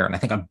hints were there, and I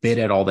think I bit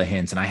at all the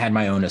hints, and I had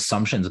my own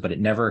assumptions, but it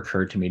never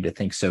occurred to me to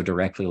think so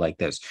directly like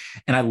this.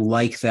 And I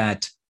like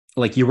that,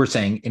 like you were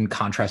saying, in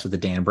contrast with the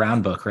Dan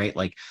Brown book, right?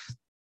 Like,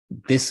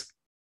 this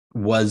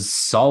was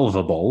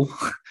solvable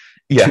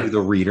to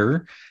the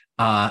reader.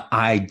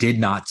 I did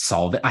not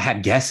solve it. I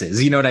had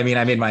guesses. You know what I mean?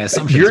 I made my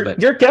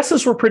assumptions. Your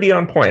guesses were pretty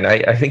on point.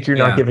 I think you're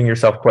not giving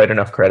yourself quite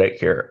enough credit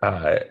here.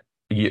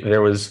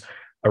 There was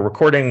a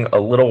recording a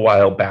little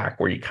while back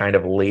where you kind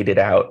of laid it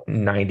out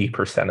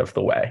 90% of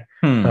the way.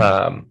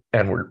 And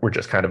we're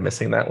just kind of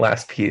missing that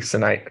last piece.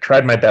 And I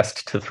tried my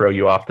best to throw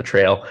you off the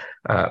trail,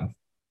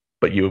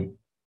 but you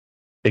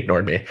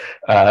ignored me.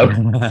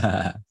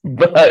 But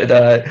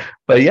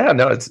yeah,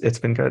 no, it's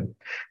been good.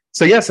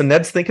 So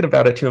Ned's thinking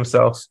about it to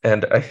himself.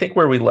 And I think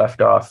where we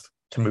left off,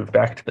 to move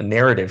back to the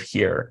narrative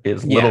here,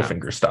 is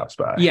Littlefinger stops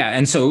by.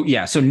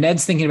 So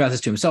Ned's thinking about this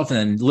to himself, and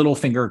then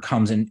Littlefinger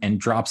comes in and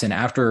drops in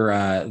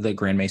after the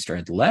Grand Maester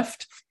had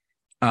left,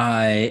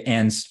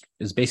 and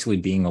is basically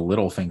being a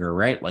Littlefinger,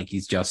 right? Like,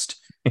 he's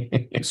just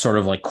sort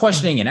of like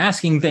questioning and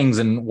asking things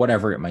and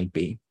whatever it might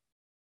be.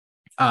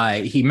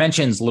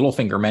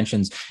 Littlefinger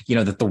mentions,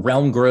 that the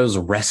realm grows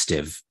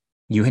restive.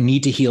 You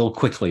need to heal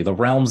quickly. The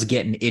realm's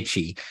getting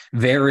itchy.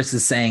 Varys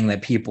is saying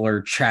that people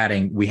are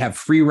chatting. We have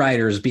free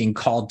riders being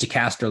called to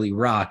Casterly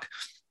Rock.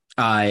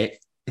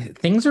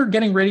 Things are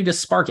getting ready to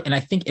spark. And I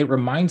think it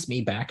reminds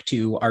me back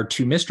to our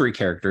two mystery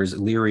characters,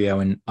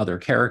 Lirio and other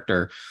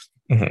character.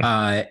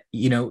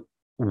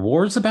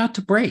 War's about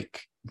to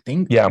break.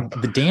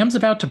 The dam's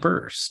about to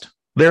burst.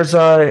 It's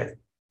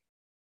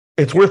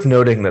worth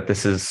noting that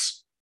this is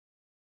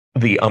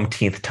the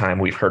umpteenth time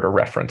we've heard a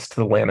reference to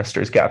the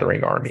Lannisters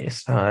gathering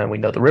armies. We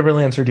know the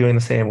Riverlands are doing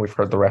the same. We've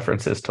heard the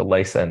references to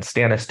Lysa and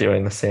Stannis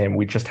doing the same.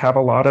 We just have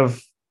a lot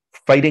of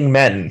fighting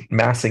men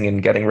massing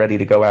and getting ready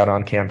to go out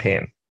on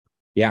campaign.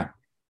 Yeah.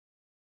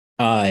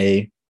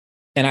 I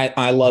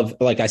love,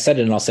 like I said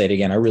it and I'll say it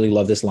again, I really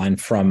love this line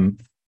from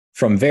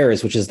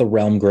Varys, which is the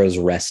realm grows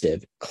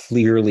restive.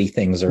 Clearly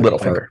things are...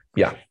 Littlefinger,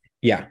 yeah.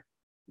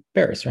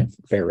 Varys, right?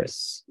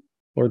 Varys.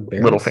 Lord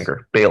Varys.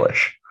 Littlefinger,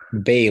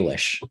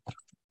 Baelish.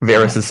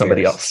 Varys is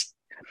somebody else.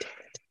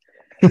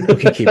 Who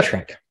can keep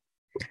track?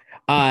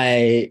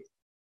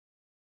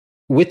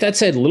 With that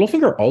said,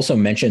 Littlefinger also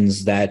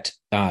mentions that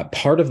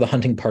part of the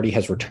hunting party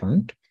has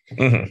returned.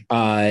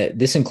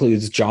 This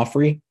includes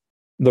Joffrey,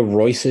 the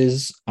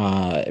Royces,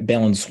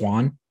 Balon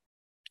Swan,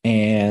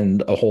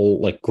 and a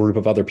whole group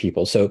of other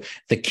people. So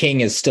the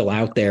king is still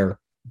out there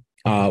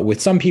with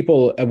some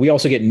people. We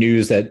also get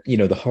news that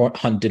the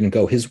hunt didn't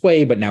go his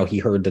way, but now he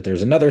heard that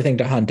there's another thing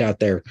to hunt out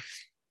there.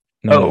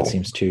 No, it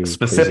seems too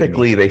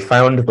specifically, they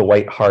found the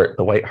White Hart.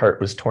 The White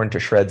Hart was torn to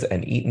shreds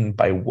and eaten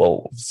by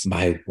wolves.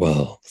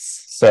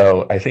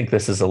 So I think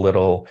this is a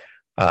little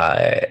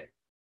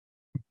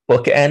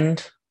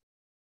bookend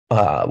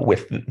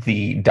with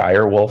the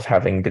dire wolf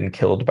having been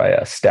killed by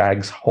a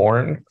stag's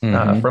horn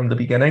from the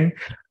beginning.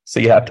 So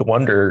you have to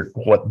wonder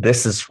what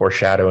this is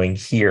foreshadowing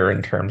here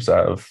in terms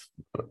of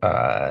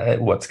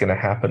what's going to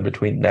happen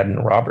between Ned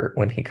and Robert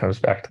when he comes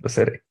back to the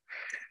city.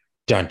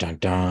 Dun, dun,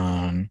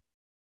 dun.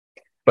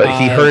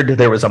 But he heard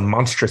there was a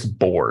monstrous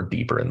boar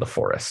deeper in the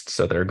forest.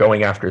 So they're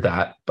going after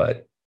that,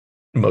 but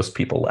most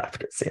people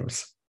left, it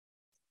seems.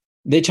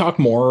 They talk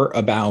more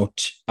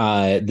about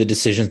the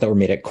decisions that were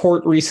made at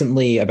court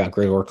recently about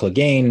Gregor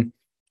Clegane.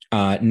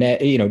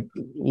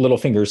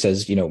 Littlefinger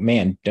says,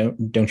 man,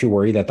 don't you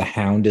worry that the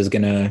Hound is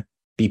going to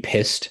be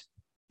pissed.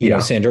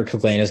 Sandor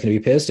Clegane is going to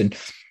be pissed. And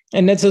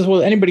Ned says,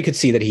 well, anybody could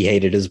see that he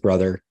hated his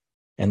brother.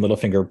 And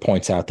Littlefinger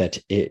points out that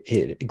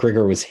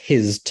Gregor was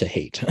his to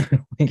hate,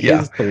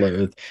 his to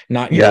loathe,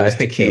 not yours. I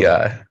think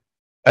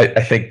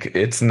I think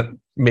it's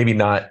maybe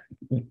not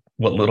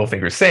what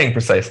Littlefinger's saying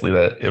precisely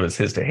that it was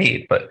his to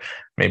hate, but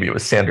maybe it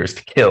was Sandor's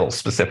to kill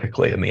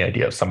specifically. And the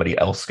idea of somebody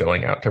else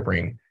going out to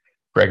bring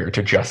Gregor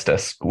to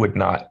justice would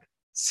not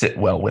sit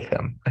well with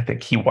him. I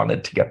think he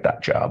wanted to get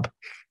that job.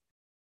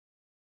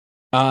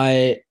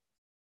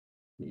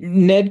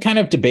 Ned kind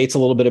of debates a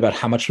little bit about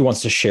how much he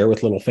wants to share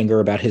with Littlefinger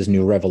about his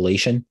new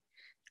revelation.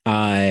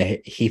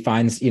 He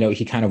finds,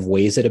 he kind of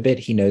weighs it a bit.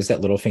 He knows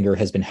that Littlefinger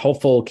has been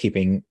helpful,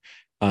 keeping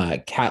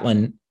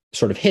Catelyn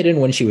sort of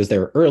hidden when she was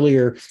there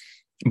earlier.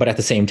 But at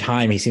the same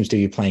time, he seems to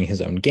be playing his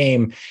own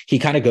game. He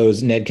kind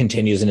of Ned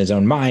continues in his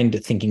own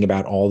mind, thinking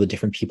about all the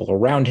different people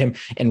around him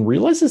and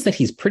realizes that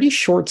he's pretty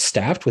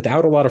short-staffed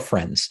without a lot of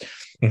friends.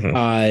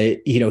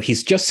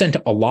 He's just sent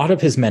a lot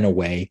of his men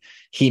away.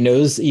 He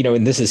knows,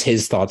 and this is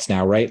his thoughts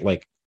now, right?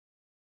 Like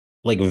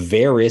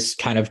Varys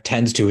kind of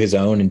tends to his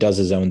own and does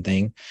his own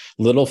thing.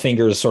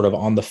 Littlefinger is sort of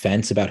on the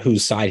fence about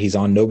whose side he's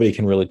on. Nobody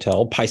can really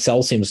tell.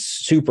 Pycelle seems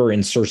super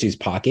in Cersei's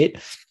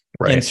pocket.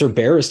 And Sir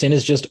Barristan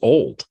is just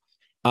old.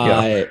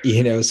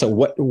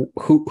 So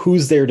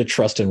who's there to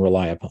trust and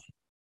rely upon?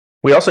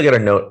 We also get a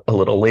note a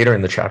little later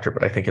in the chapter,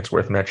 but I think it's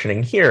worth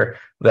mentioning here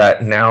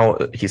that now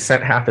he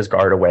sent half his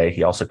guard away.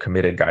 He also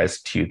committed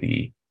guys to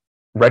the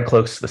red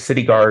cloaks, the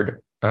city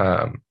guard,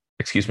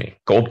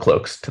 gold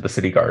cloaks to the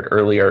city guard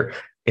earlier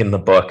in the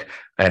book.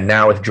 And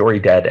now with Jory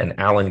dead and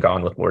Alan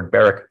gone with Lord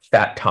Beric,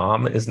 Fat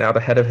Tom is now the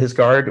head of his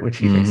guard, which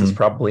he thinks is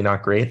probably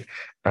not great.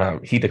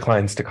 He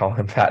declines to call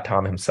him Fat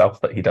Tom himself,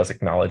 but he does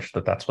acknowledge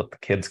that that's what the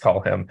kids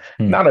call him.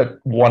 Not a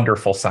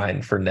wonderful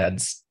sign for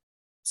Ned's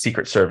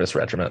Secret Service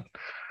regiment.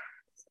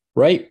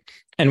 Right.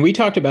 And we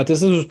talked about this.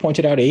 This was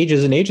pointed out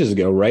ages and ages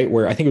ago, right?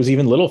 Where I think it was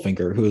even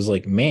Littlefinger who was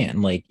like,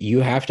 man, like you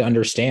have to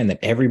understand that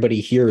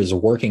everybody here is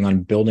working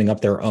on building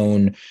up their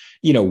own,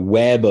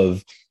 web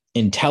of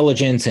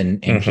intelligence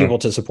and people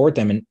to support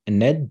them. And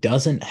Ned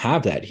doesn't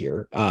have that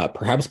here.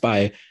 Perhaps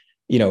by,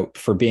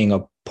 for being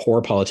a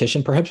poor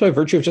politician, perhaps by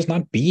virtue of just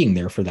not being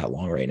there for that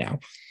long right now.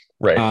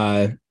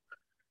 Right.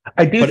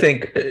 I do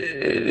think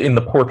in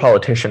the poor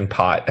politician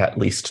pot, at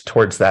least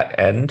towards that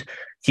end,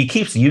 he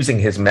keeps using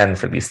his men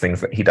for these things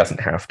that he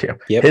doesn't have to.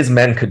 Yep. His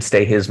men could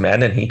stay his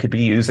men, and he could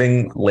be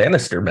using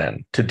Lannister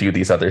men to do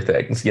these other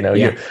things.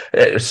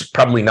 It's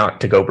probably not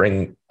to go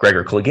bring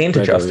Gregor Clegane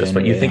to justice,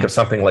 but you think of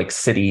something like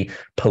city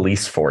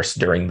police force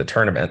during the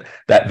tournament,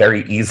 that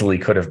very easily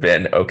could have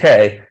been,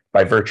 okay,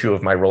 by virtue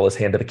of my role as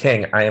Hand of the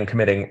King, I am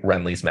committing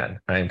Renly's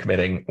men. I am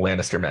committing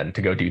Lannister men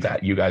to go do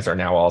that. You guys are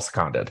now all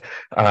seconded.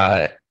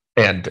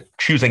 And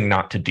choosing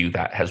not to do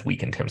that has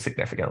weakened him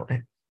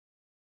significantly.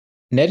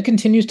 Ned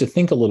continues to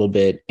think a little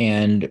bit,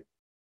 and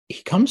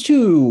he comes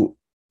to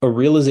a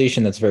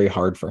realization that's very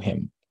hard for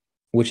him,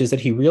 which is that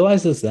he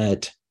realizes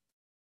that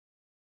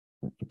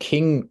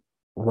King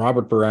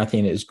Robert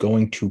Baratheon is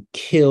going to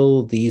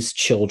kill these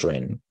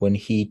children when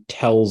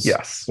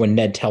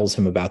Ned tells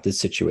him about this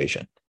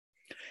situation.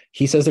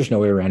 He says there's no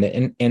way around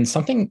it. And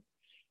something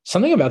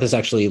about this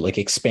actually like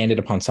expanded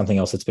upon something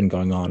else that's been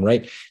going on,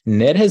 right?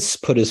 Ned has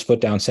put his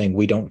foot down saying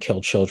we don't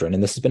kill children.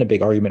 And this has been a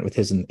big argument with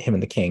him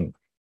and the king.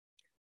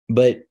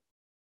 But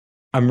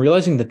I'm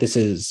realizing that this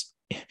is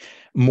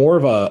more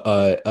of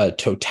a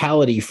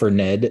totality for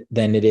Ned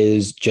than it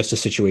is just a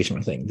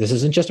situational thing. This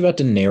isn't just about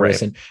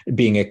Daenerys and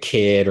being a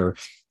kid or,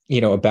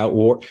 about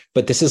war,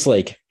 but this is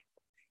like,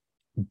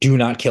 do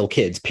not kill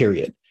kids,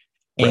 period.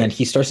 Right. And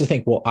he starts to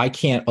think, well, I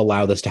can't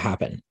allow this to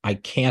happen. I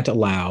can't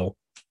allow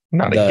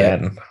Not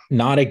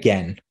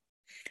again.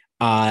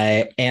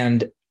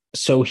 And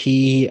so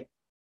he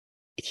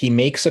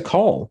makes a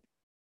call.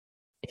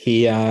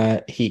 He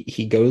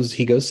goes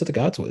to the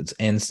Godswoods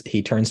and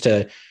he turns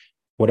to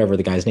whatever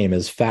the guy's name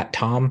is, Fat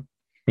Tom.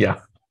 Yeah.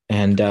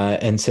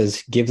 And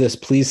says,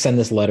 please send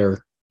this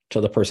letter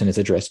to the person it's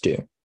addressed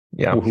to.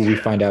 Yeah. Who we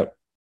find out.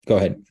 Go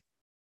ahead.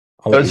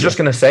 I was just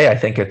going to say, I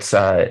think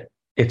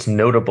it's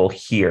notable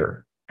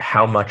here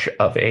how much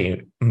of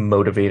a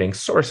motivating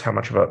source, how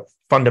much of a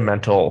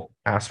fundamental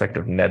aspect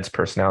of Ned's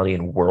personality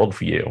and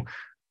worldview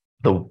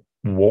the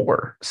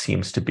war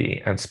seems to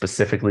be, and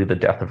specifically the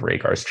death of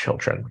Rhaegar's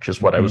children, which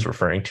is what I was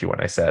referring to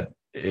when I said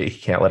he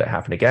can't let it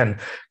happen again,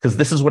 because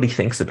this is what he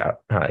thinks about.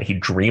 He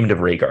dreamed of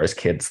Rhaegar's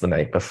kids the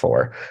night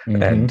before,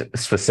 and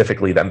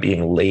specifically them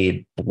being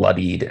laid,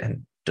 bloodied,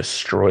 and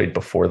destroyed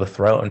before the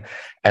throne.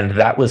 And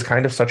that was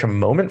kind of such a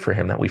moment for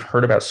him that we've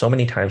heard about so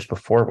many times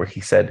before, where he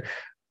said,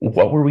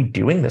 what were we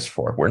doing this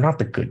for? We're not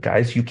the good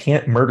guys. You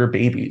can't murder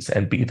babies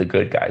and be the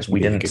good guys.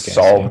 We didn't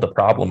solve the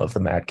problem of the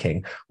Mad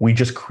King. We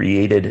just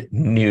created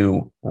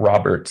new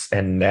Roberts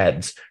and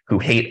Neds who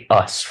hate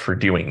us for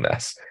doing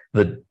this.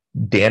 The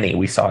Dany,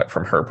 we saw it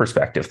from her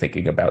perspective,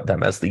 thinking about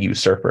them as the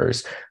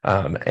usurpers.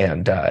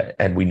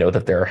 And we know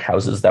that there are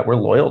houses that were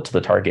loyal to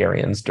the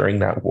Targaryens during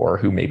that war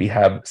who maybe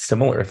have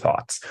similar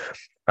thoughts.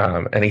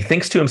 And he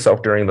thinks to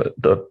himself during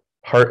the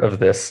part of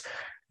this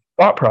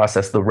thought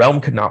process, the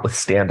realm could not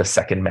withstand a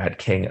second Mad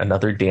King,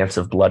 another dance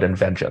of blood and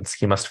vengeance.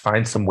 He must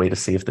find some way to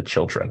save the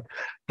children.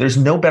 There's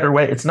no better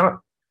way. It's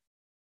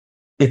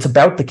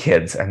about the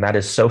kids, and that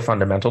is so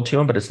fundamental to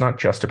him, but it's not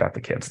just about the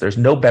kids. There's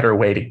no better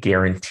way to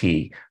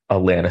guarantee a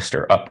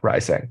Lannister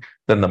uprising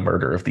than the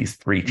murder of these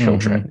three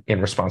children in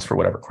response for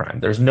whatever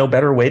crime. There's no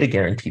better way to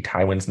guarantee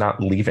Tywin's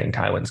not leaving.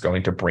 Tywin's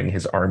going to bring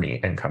his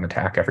army and come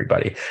attack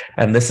everybody.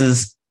 And this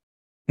is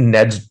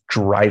Ned's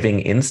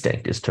driving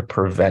instinct, is to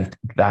prevent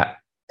that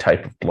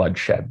type of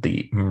bloodshed,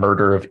 the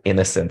murder of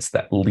innocents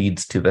that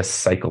leads to this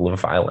cycle of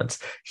violence.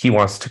 He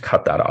wants to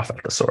cut that off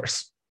at the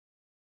source.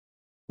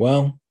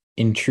 Well,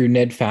 in true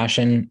Ned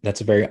fashion,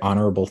 that's a very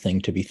honorable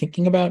thing to be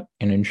thinking about.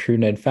 And in true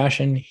Ned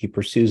fashion, he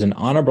pursues an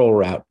honorable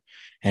route,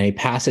 and he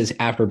passes,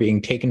 after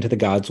being taken to the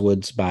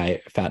Godswoods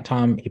by Fat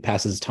Tom, he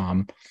passes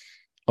Tom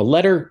a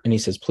letter, and he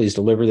says, please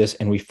deliver this.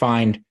 And we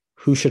find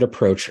who should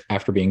approach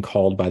after being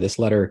called by this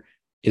letter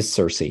is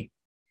Cersei.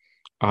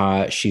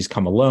 She's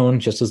come alone,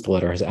 just as the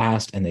letter has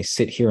asked, and they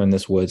sit here in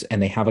this woods and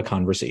they have a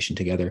conversation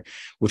together,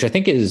 which I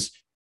think is,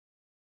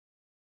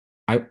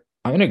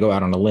 I'm going to go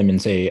out on a limb and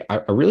say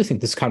I really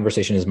think this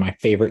conversation is my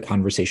favorite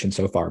conversation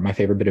so far, my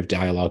favorite bit of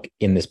dialogue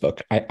in this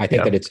book. I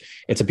think that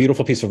it's a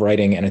beautiful piece of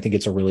writing, and I think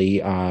it's a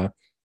really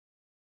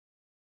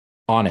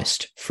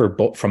honest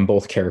from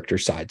both character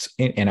sides,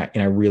 and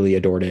I really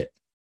adored it.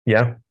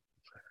 Yeah,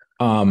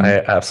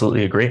 I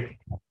absolutely agree.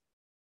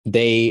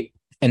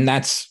 And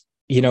that's,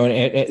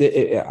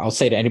 I'll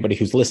say to anybody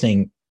who's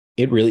listening,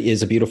 it really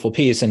is a beautiful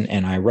piece,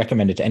 and I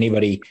recommend it to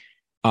anybody.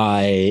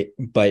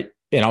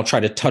 And I'll try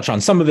to touch on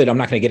some of it. I'm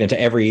not going to get into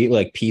every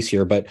piece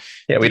here, but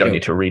yeah, we don't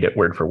need to read it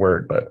word for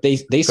word, but they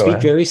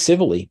speak very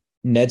civilly.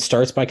 Ned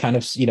starts by kind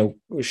of,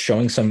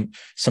 showing some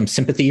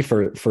sympathy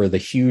for the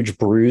huge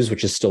bruise,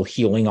 which is still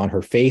healing on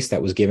her face,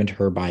 that was given to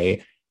her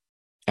by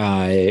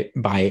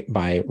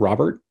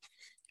Robert.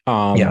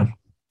 And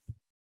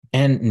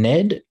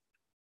Ned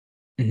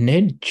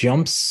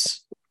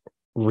jumps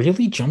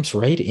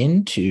right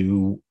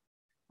into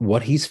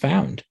what he's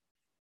found.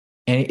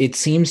 And it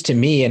seems to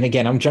me, and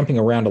again, I'm jumping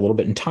around a little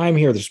bit in time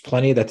here, there's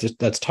plenty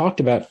that's talked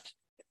about.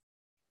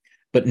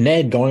 But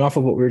Ned, going off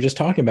of what we were just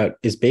talking about,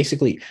 is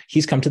basically,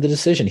 he's come to the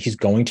decision. He's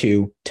going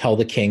to tell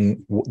the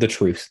king the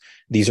truth.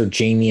 These are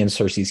Jaime and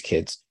Cersei's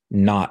kids,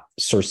 not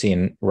Cersei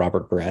and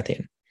Robert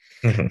Baratheon.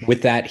 Mm-hmm.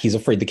 With that, he's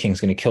afraid the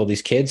king's going to kill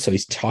these kids. So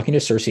he's talking to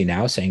Cersei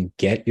now, saying,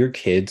 get your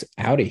kids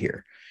out of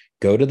here.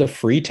 Go to the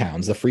free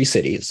towns, the free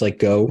cities.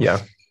 Go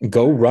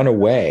run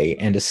away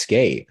and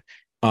escape.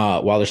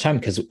 While there's time,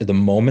 because the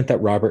moment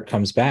that Robert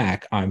comes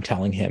back, I'm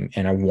telling him,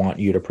 and I want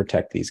you to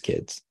protect these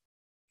kids.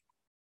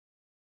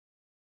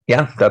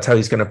 Yeah, that's how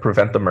he's going to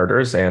prevent the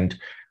murders. And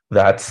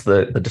that's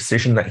the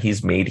decision that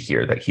he's made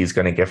here, that he's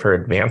going to give her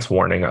advance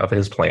warning of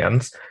his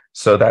plans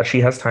so that she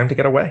has time to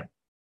get away.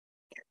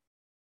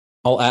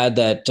 I'll add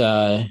that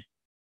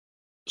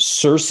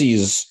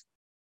Cersei's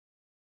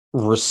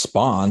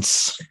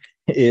response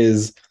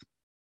is,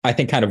 I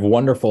think, kind of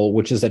wonderful,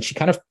 which is that she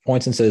kind of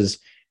points and says,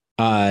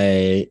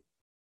 I'll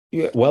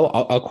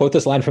quote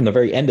this line from the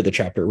very end of the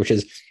chapter, which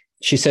is,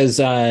 she says,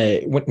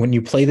 when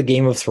you play the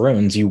Game of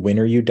Thrones, you win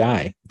or you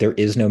die. There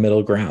is no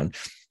middle ground.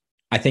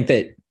 I think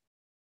that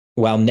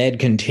while Ned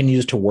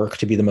continues to work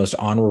to be the most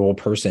honorable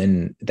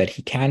person that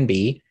he can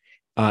be,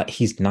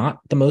 he's not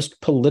the most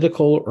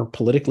political or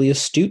politically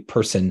astute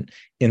person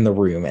in the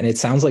room. And it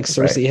sounds like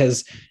Cersei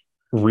has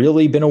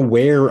really been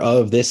aware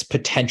of this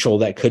potential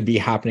that could be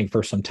happening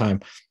for some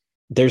time.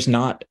 There's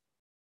not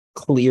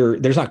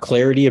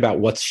clarity about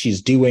what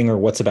she's doing or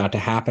what's about to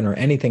happen or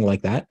anything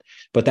like that.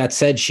 But that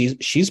said,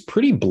 she's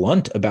pretty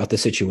blunt about the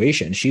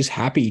situation. She's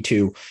happy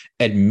to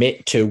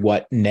admit to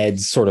what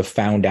Ned's sort of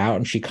found out,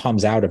 and she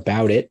comes out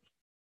about it.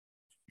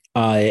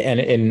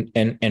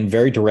 And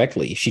very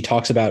directly. She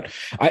talks about,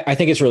 I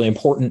think it's really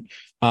important.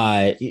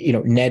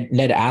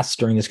 Ned asks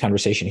during this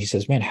conversation, he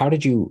says, man, how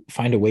did you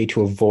find a way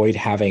to avoid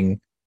having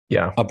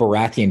a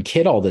Baratheon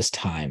kid all this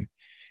time?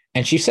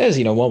 And she says,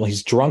 well,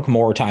 he's drunk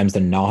more times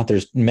than not.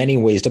 There's many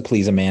ways to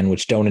please a man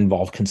which don't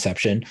involve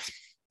conception.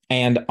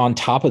 And on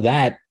top of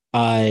that,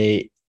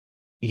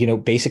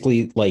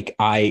 basically,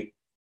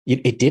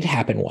 it did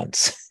happen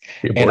once,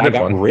 and I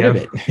got rid of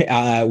it.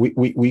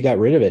 We got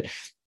rid of it.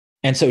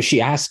 And so she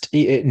asked,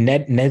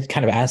 Ned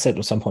kind of asked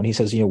at some point, he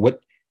says,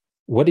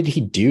 what did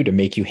he do to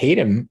make you hate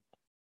him?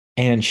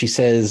 And she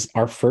says,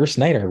 our first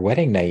night, our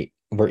wedding night,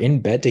 we're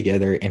in bed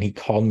together, and he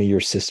called me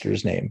your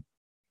sister's name.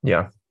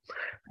 Yeah.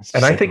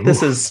 And I think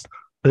this is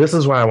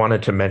why I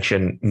wanted to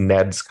mention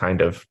Ned's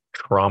kind of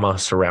trauma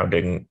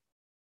surrounding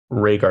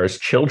Rhaegar's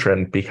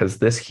children, because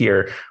this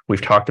here,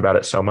 we've talked about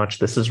it so much.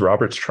 This is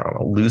Robert's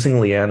trauma. Losing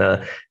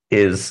Lyanna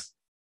is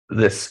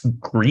this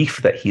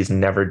grief that he's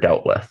never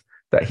dealt with,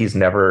 that he's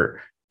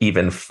never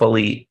even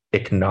fully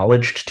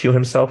acknowledged to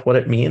himself what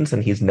it means,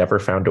 and he's never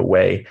found a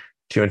way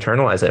to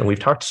internalize it. And we've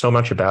talked so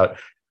much about,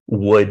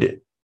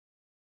 would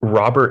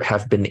Robert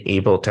have been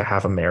able to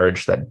have a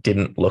marriage that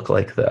didn't look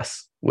like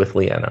this with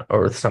Lyanna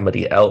or with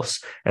somebody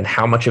else, and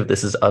how much of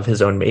this is of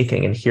his own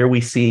making? And here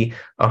we see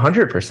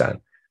 100%,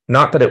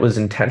 not that it was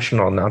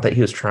intentional, not that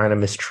he was trying to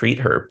mistreat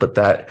her, but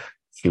that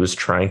he was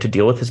trying to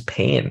deal with his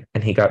pain,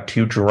 and he got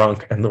too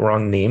drunk and the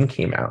wrong name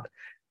came out.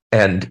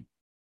 And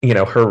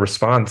her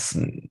response,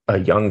 a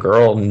young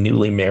girl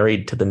newly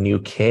married to the new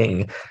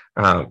king,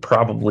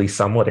 probably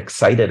somewhat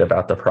excited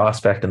about the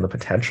prospect and the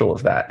potential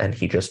of that. And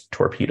he just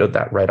torpedoed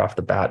that right off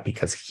the bat,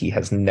 because he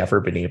has never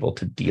been able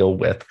to deal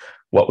with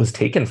what was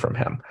taken from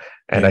him.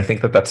 And I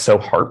think that that's so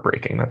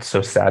heartbreaking. That's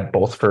so sad,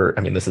 both for,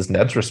 this is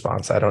Ned's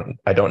response. I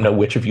don't know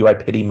which of you I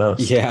pity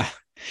most. Yeah.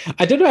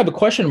 I did have a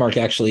question mark,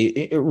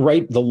 actually,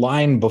 right the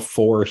line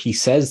before he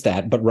says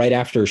that, but right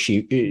after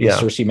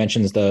Cersei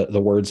mentions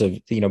the words of,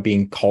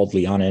 being called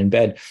Lyanna in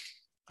bed.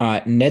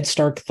 Ned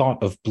Stark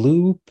thought of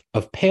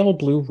pale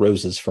blue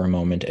roses for a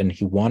moment, and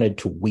he wanted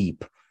to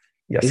weep.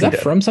 Yes, is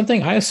that from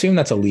something? I assume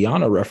that's a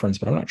Lyanna reference,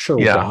 but I'm not sure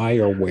why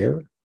or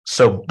where.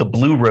 So the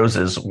blue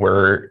roses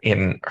were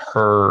in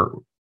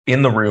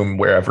in the room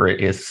wherever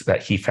it is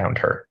that he found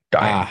her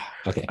dying.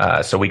 Okay.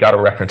 So we got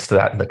a reference to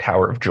that in the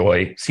Tower of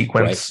Joy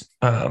sequence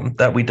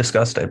that we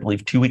discussed, I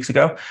believe, 2 weeks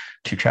ago,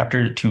 2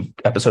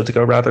 episodes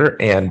ago, rather.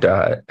 And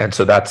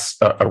so that's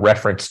a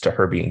reference to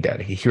her being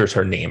dead. He hears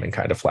her name and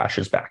kind of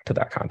flashes back to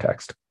that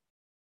context.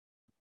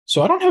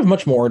 So I don't have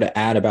much more to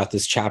add about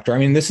this chapter. I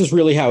mean, this is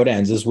really how it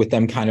ends, is with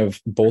them kind of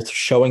both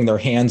showing their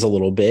hands a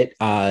little bit,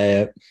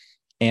 and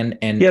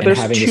there's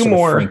having two this sort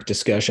more of frank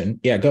discussion.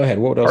 Yeah, go ahead.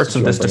 What else parts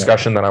of this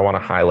discussion that I want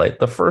to highlight?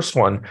 The first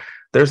one,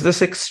 there's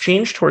this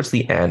exchange towards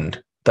the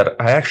end that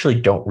I actually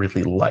don't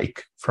really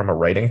like from a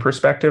writing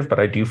perspective, but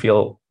I do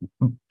feel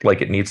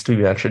like it needs to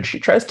be mentioned.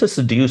 She tries to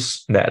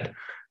seduce Ned,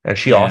 and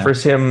she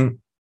offers him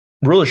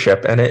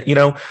rulership, and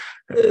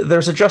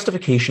there's a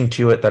justification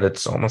to it that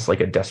it's almost like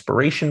a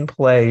desperation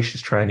play.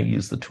 She's trying to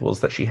use the tools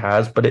that she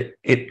has, but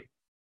it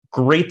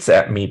grates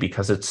at me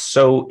because it's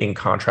so in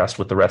contrast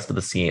with the rest of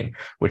the scene,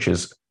 which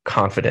is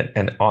confident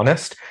and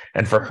honest.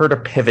 And for her to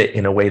pivot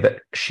in a way that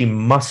she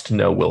must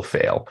know will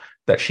fail,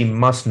 that she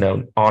must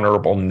know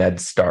honorable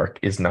Ned Stark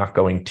is not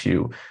going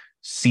to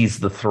seize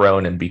the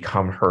throne and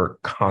become her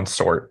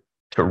consort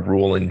to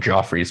rule in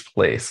Joffrey's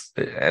place.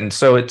 And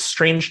so it's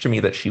strange to me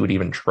that she would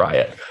even try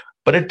it.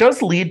 But it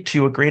does lead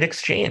to a great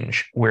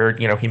exchange where,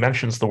 he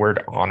mentions the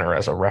word honor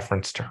as a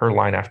reference to her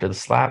line after the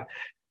slap.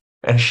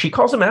 And she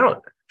calls him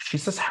out. She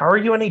says, "How are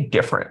you any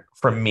different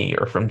from me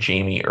or from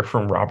Jaime or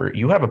from Robert?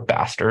 You have a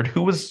bastard.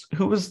 Who was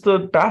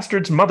the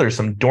bastard's mother?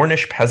 Some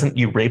Dornish peasant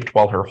you raped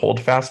while her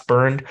holdfast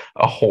burned?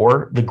 A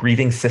whore? The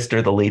grieving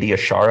sister, the Lady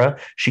Ashara?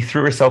 She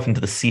threw herself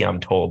into the sea,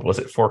 I'm told. Was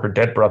it for her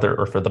dead brother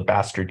or for the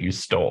bastard you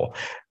stole?"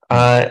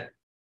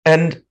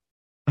 And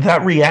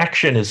that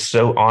reaction is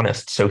so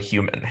honest, so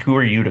human. Who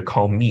are you to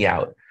call me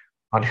out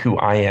on who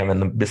I am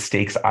and the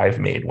mistakes I've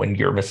made when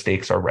your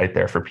mistakes are right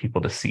there for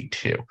people to see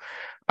too?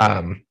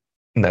 And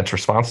Ned's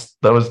response,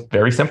 though, is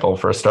very simple.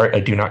 For a start, I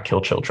do not kill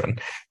children,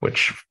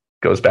 which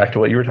goes back to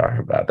what you were talking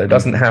about. There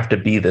doesn't have to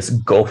be this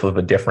gulf of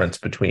a difference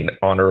between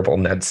honorable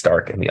Ned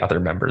Stark and the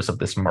other members of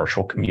this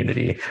martial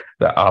community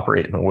that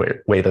operate in the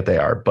way that they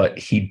are. But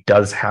he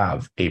does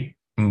have a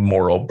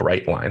moral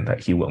bright line that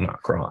he will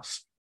not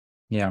cross.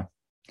 Yeah.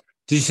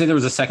 Did you say there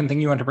was a second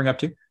thing you wanted to bring up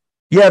too?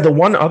 Yeah, the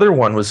one other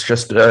one was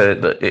just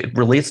it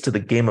relates to the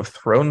Game of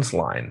Thrones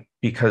line,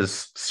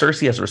 because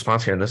Cersei has a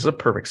response here, and this is a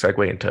perfect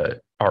segue into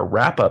our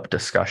wrap-up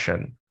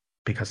discussion,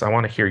 because I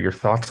want to hear your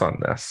thoughts on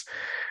this.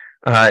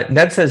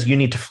 Ned says, "You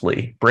need to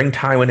flee. Bring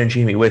Tywin and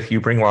Jaime with you.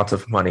 Bring lots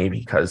of money,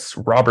 because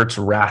Robert's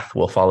wrath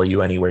will follow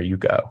you anywhere you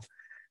go."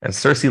 And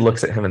Cersei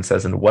looks at him and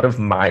says, "And what of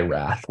my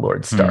wrath,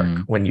 Lord Stark?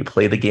 When you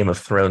play the Game of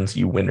Thrones,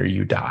 you win or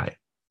you die."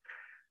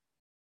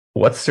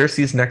 What's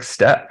Cersei's next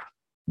step?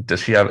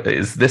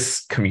 Is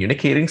this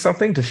communicating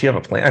something? Does she have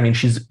a plan? I mean,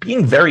 she's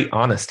being very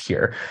honest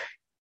here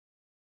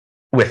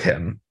with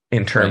him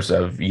in terms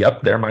of,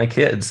 yep, they're my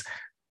kids.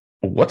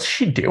 What's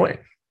she doing?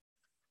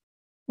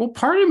 Well,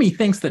 part of me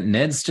thinks that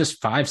Ned's just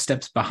 5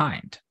 steps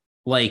behind,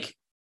 like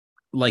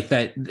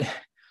that.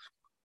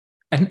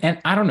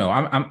 And I don't know.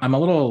 I'm a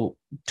little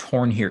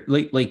torn here.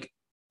 Like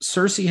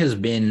Cersei has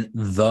been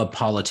the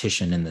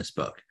politician in this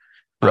book,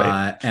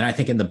 right? And I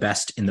think in the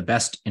best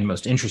and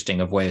most interesting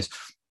of ways,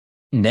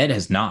 Ned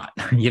has not.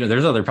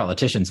 There's other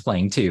politicians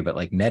playing too, but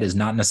like Ned is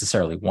not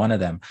necessarily one of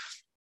them.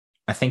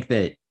 I think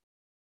that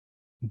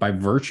by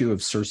virtue of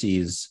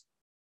Cersei's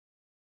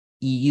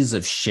ease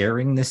of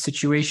sharing this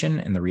situation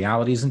and the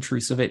realities and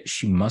truths of it,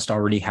 she must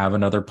already have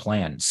another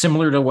plan,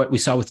 similar to what we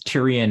saw with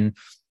Tyrion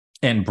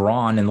and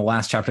Bronn in the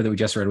last chapter that we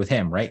just read with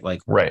him, right?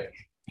 Like, right.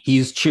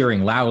 He's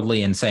cheering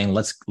loudly and saying,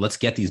 let's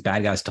get these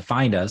bad guys to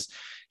find us.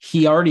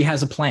 He already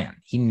has a plan.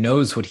 He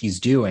knows what he's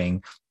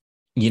doing.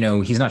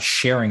 He's not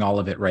sharing all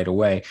of it right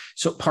away.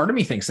 So part of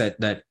me thinks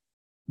that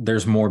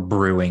there's more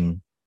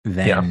brewing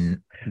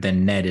than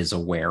Ned is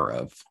aware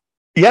of.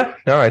 Yeah,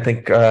 no, I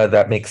think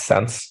that makes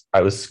sense.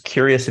 I was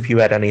curious if you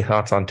had any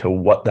thoughts onto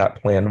what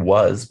that plan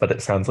was, but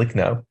it sounds like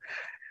no.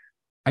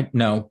 I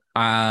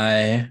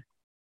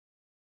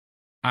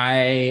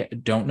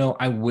don't know.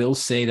 I will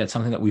say that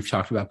something that we've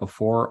talked about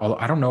before, although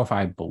I don't know if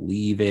I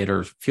believe it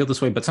or feel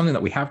this way, but something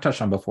that we have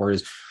touched on before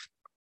is,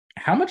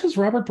 how much is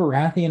Robert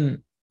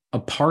Baratheon a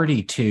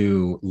party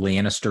to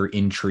Lannister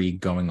intrigue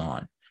going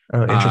on?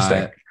 Oh,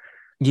 interesting.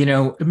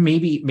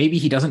 Maybe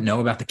he doesn't know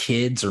about the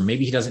kids, or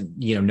maybe he doesn't,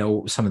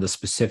 know some of the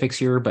specifics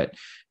here, but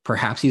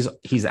perhaps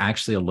he's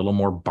actually a little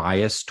more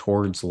biased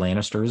towards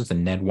Lannisters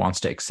than Ned wants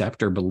to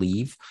accept or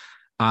believe.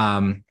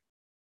 But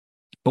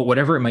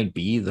whatever it might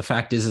be, the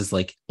fact is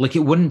like it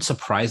wouldn't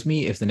surprise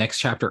me if the next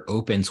chapter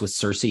opens with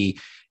Cersei,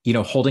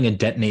 holding a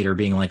detonator,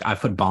 being like,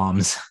 "I've put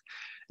bombs,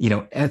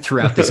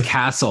 throughout this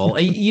castle."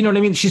 You know what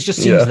I mean? She's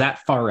just seems that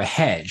far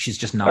ahead. She's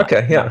just not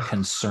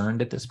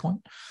concerned at this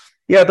point.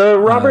 Yeah, the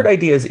Robert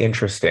idea is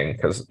interesting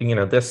because,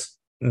 this,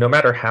 no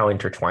matter how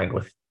intertwined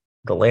with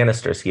the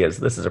Lannisters he is,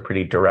 this is a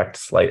pretty direct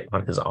slight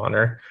on his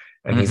honor.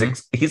 And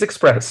he's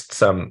expressed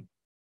some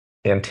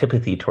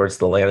antipathy towards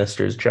the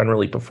Lannisters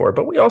generally before,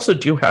 but we also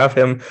do have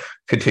him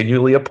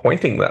continually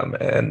appointing them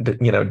and,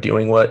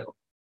 doing what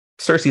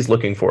Cersei's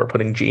looking for,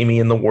 putting Jaime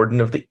in the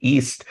Warden of the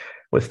East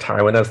with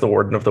Tywin as the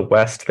Warden of the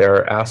West. There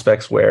are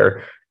aspects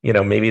where,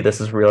 maybe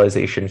this is a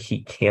realization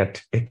he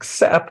can't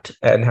accept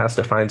and has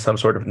to find some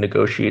sort of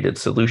negotiated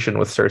solution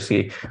with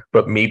Cersei,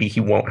 but maybe he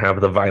won't have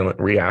the violent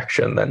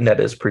reaction that Ned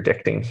is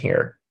predicting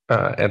here.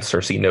 And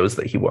Cersei knows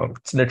that he won't.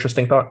 It's an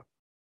interesting thought.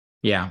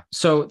 Yeah.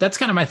 So that's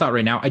kind of my thought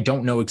right now. I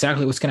don't know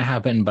exactly what's going to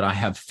happen, but I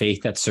have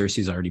faith that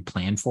Cersei's already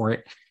planned for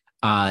it.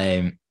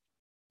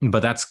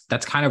 But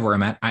that's kind of where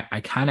I'm at. I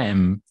kind of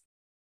am,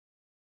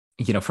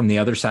 from the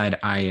other side,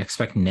 I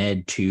expect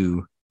Ned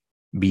to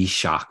be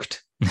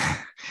shocked.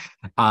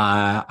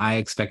 I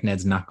expect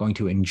Ned's not going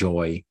to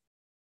enjoy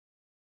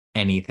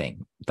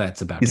anything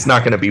that's about. He's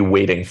not going to be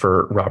waiting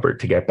for Robert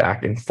to get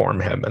back,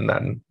 inform him, and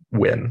then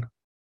win.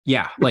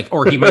 Yeah,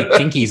 or he might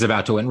think he's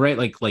about to win, right?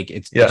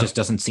 It just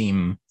doesn't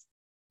seem,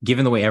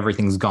 given the way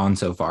everything's gone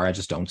so far, I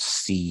just don't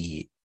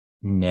see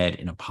Ned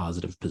in a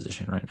positive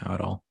position right now at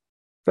all.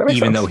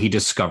 Even though he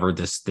discovered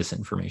this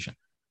information.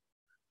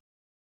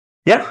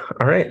 Yeah.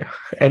 All right.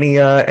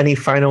 Any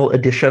final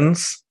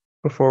additions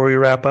before we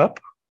wrap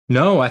up?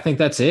 No, I think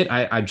that's it.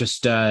 I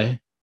just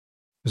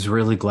was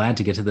really glad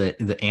to get to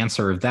the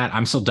answer of that.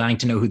 I'm still dying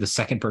to know who the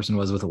second person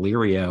was with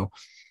Illyrio.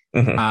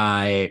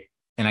 Mm-hmm.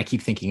 And I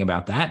keep thinking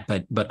about that,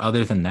 but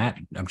other than that,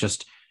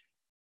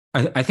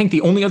 I think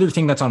the only other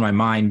thing that's on my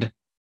mind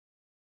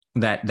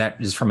that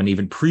is from an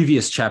even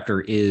previous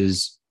chapter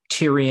is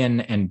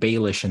Tyrion and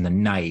Baelish and the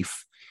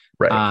knife.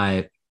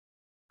 Right.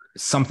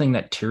 Something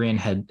that Tyrion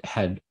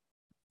had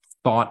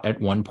thought at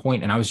one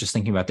point, and I was just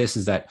thinking about this,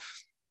 is that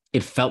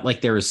it felt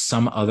like there is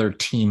some other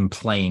team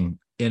playing,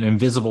 an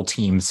invisible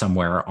team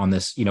somewhere on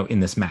this,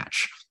 in this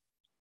match.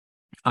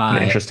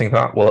 An interesting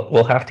thought.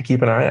 We'll have to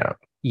keep an eye out.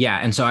 Yeah,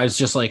 and so I was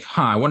just like,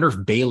 I wonder if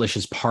Baelish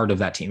is part of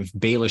that team. If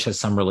Baelish has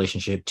some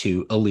relationship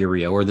to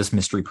Illyrio or this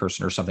mystery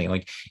person or something,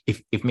 like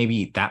if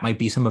maybe that might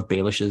be some of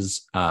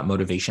Baelish's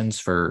motivations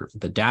for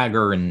the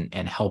dagger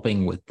and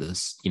helping with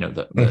this,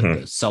 the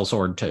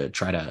sellsword to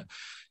try to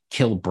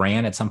kill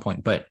Bran at some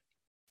point. But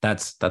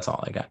that's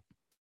all I got.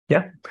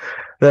 Yeah,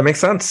 that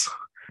makes sense.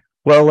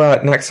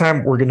 Well, next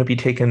time we're going to be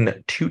taking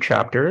 2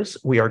 chapters.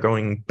 We are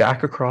going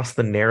back across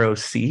the Narrow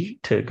Sea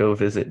to go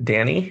visit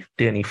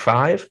Dany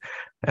 5.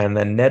 And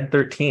then Ned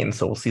 13.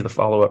 So we'll see the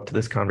follow-up to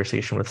this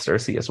conversation with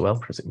Cersei as well,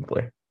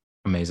 presumably.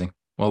 Amazing.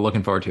 Well,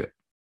 looking forward to it.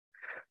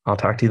 I'll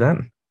talk to you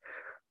then.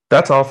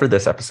 That's all for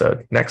this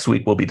episode. Next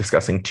week, we'll be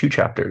discussing 2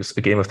 chapters,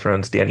 A Game of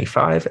Thrones Dany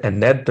 5 and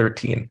Ned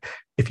 13.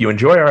 If you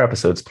enjoy our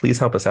episodes, please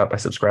help us out by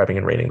subscribing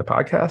and rating the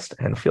podcast.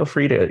 And feel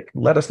free to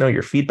let us know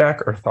your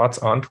feedback or thoughts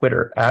on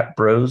Twitter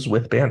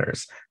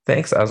 @BrosWithBanners.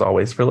 Thanks, as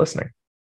always, for listening.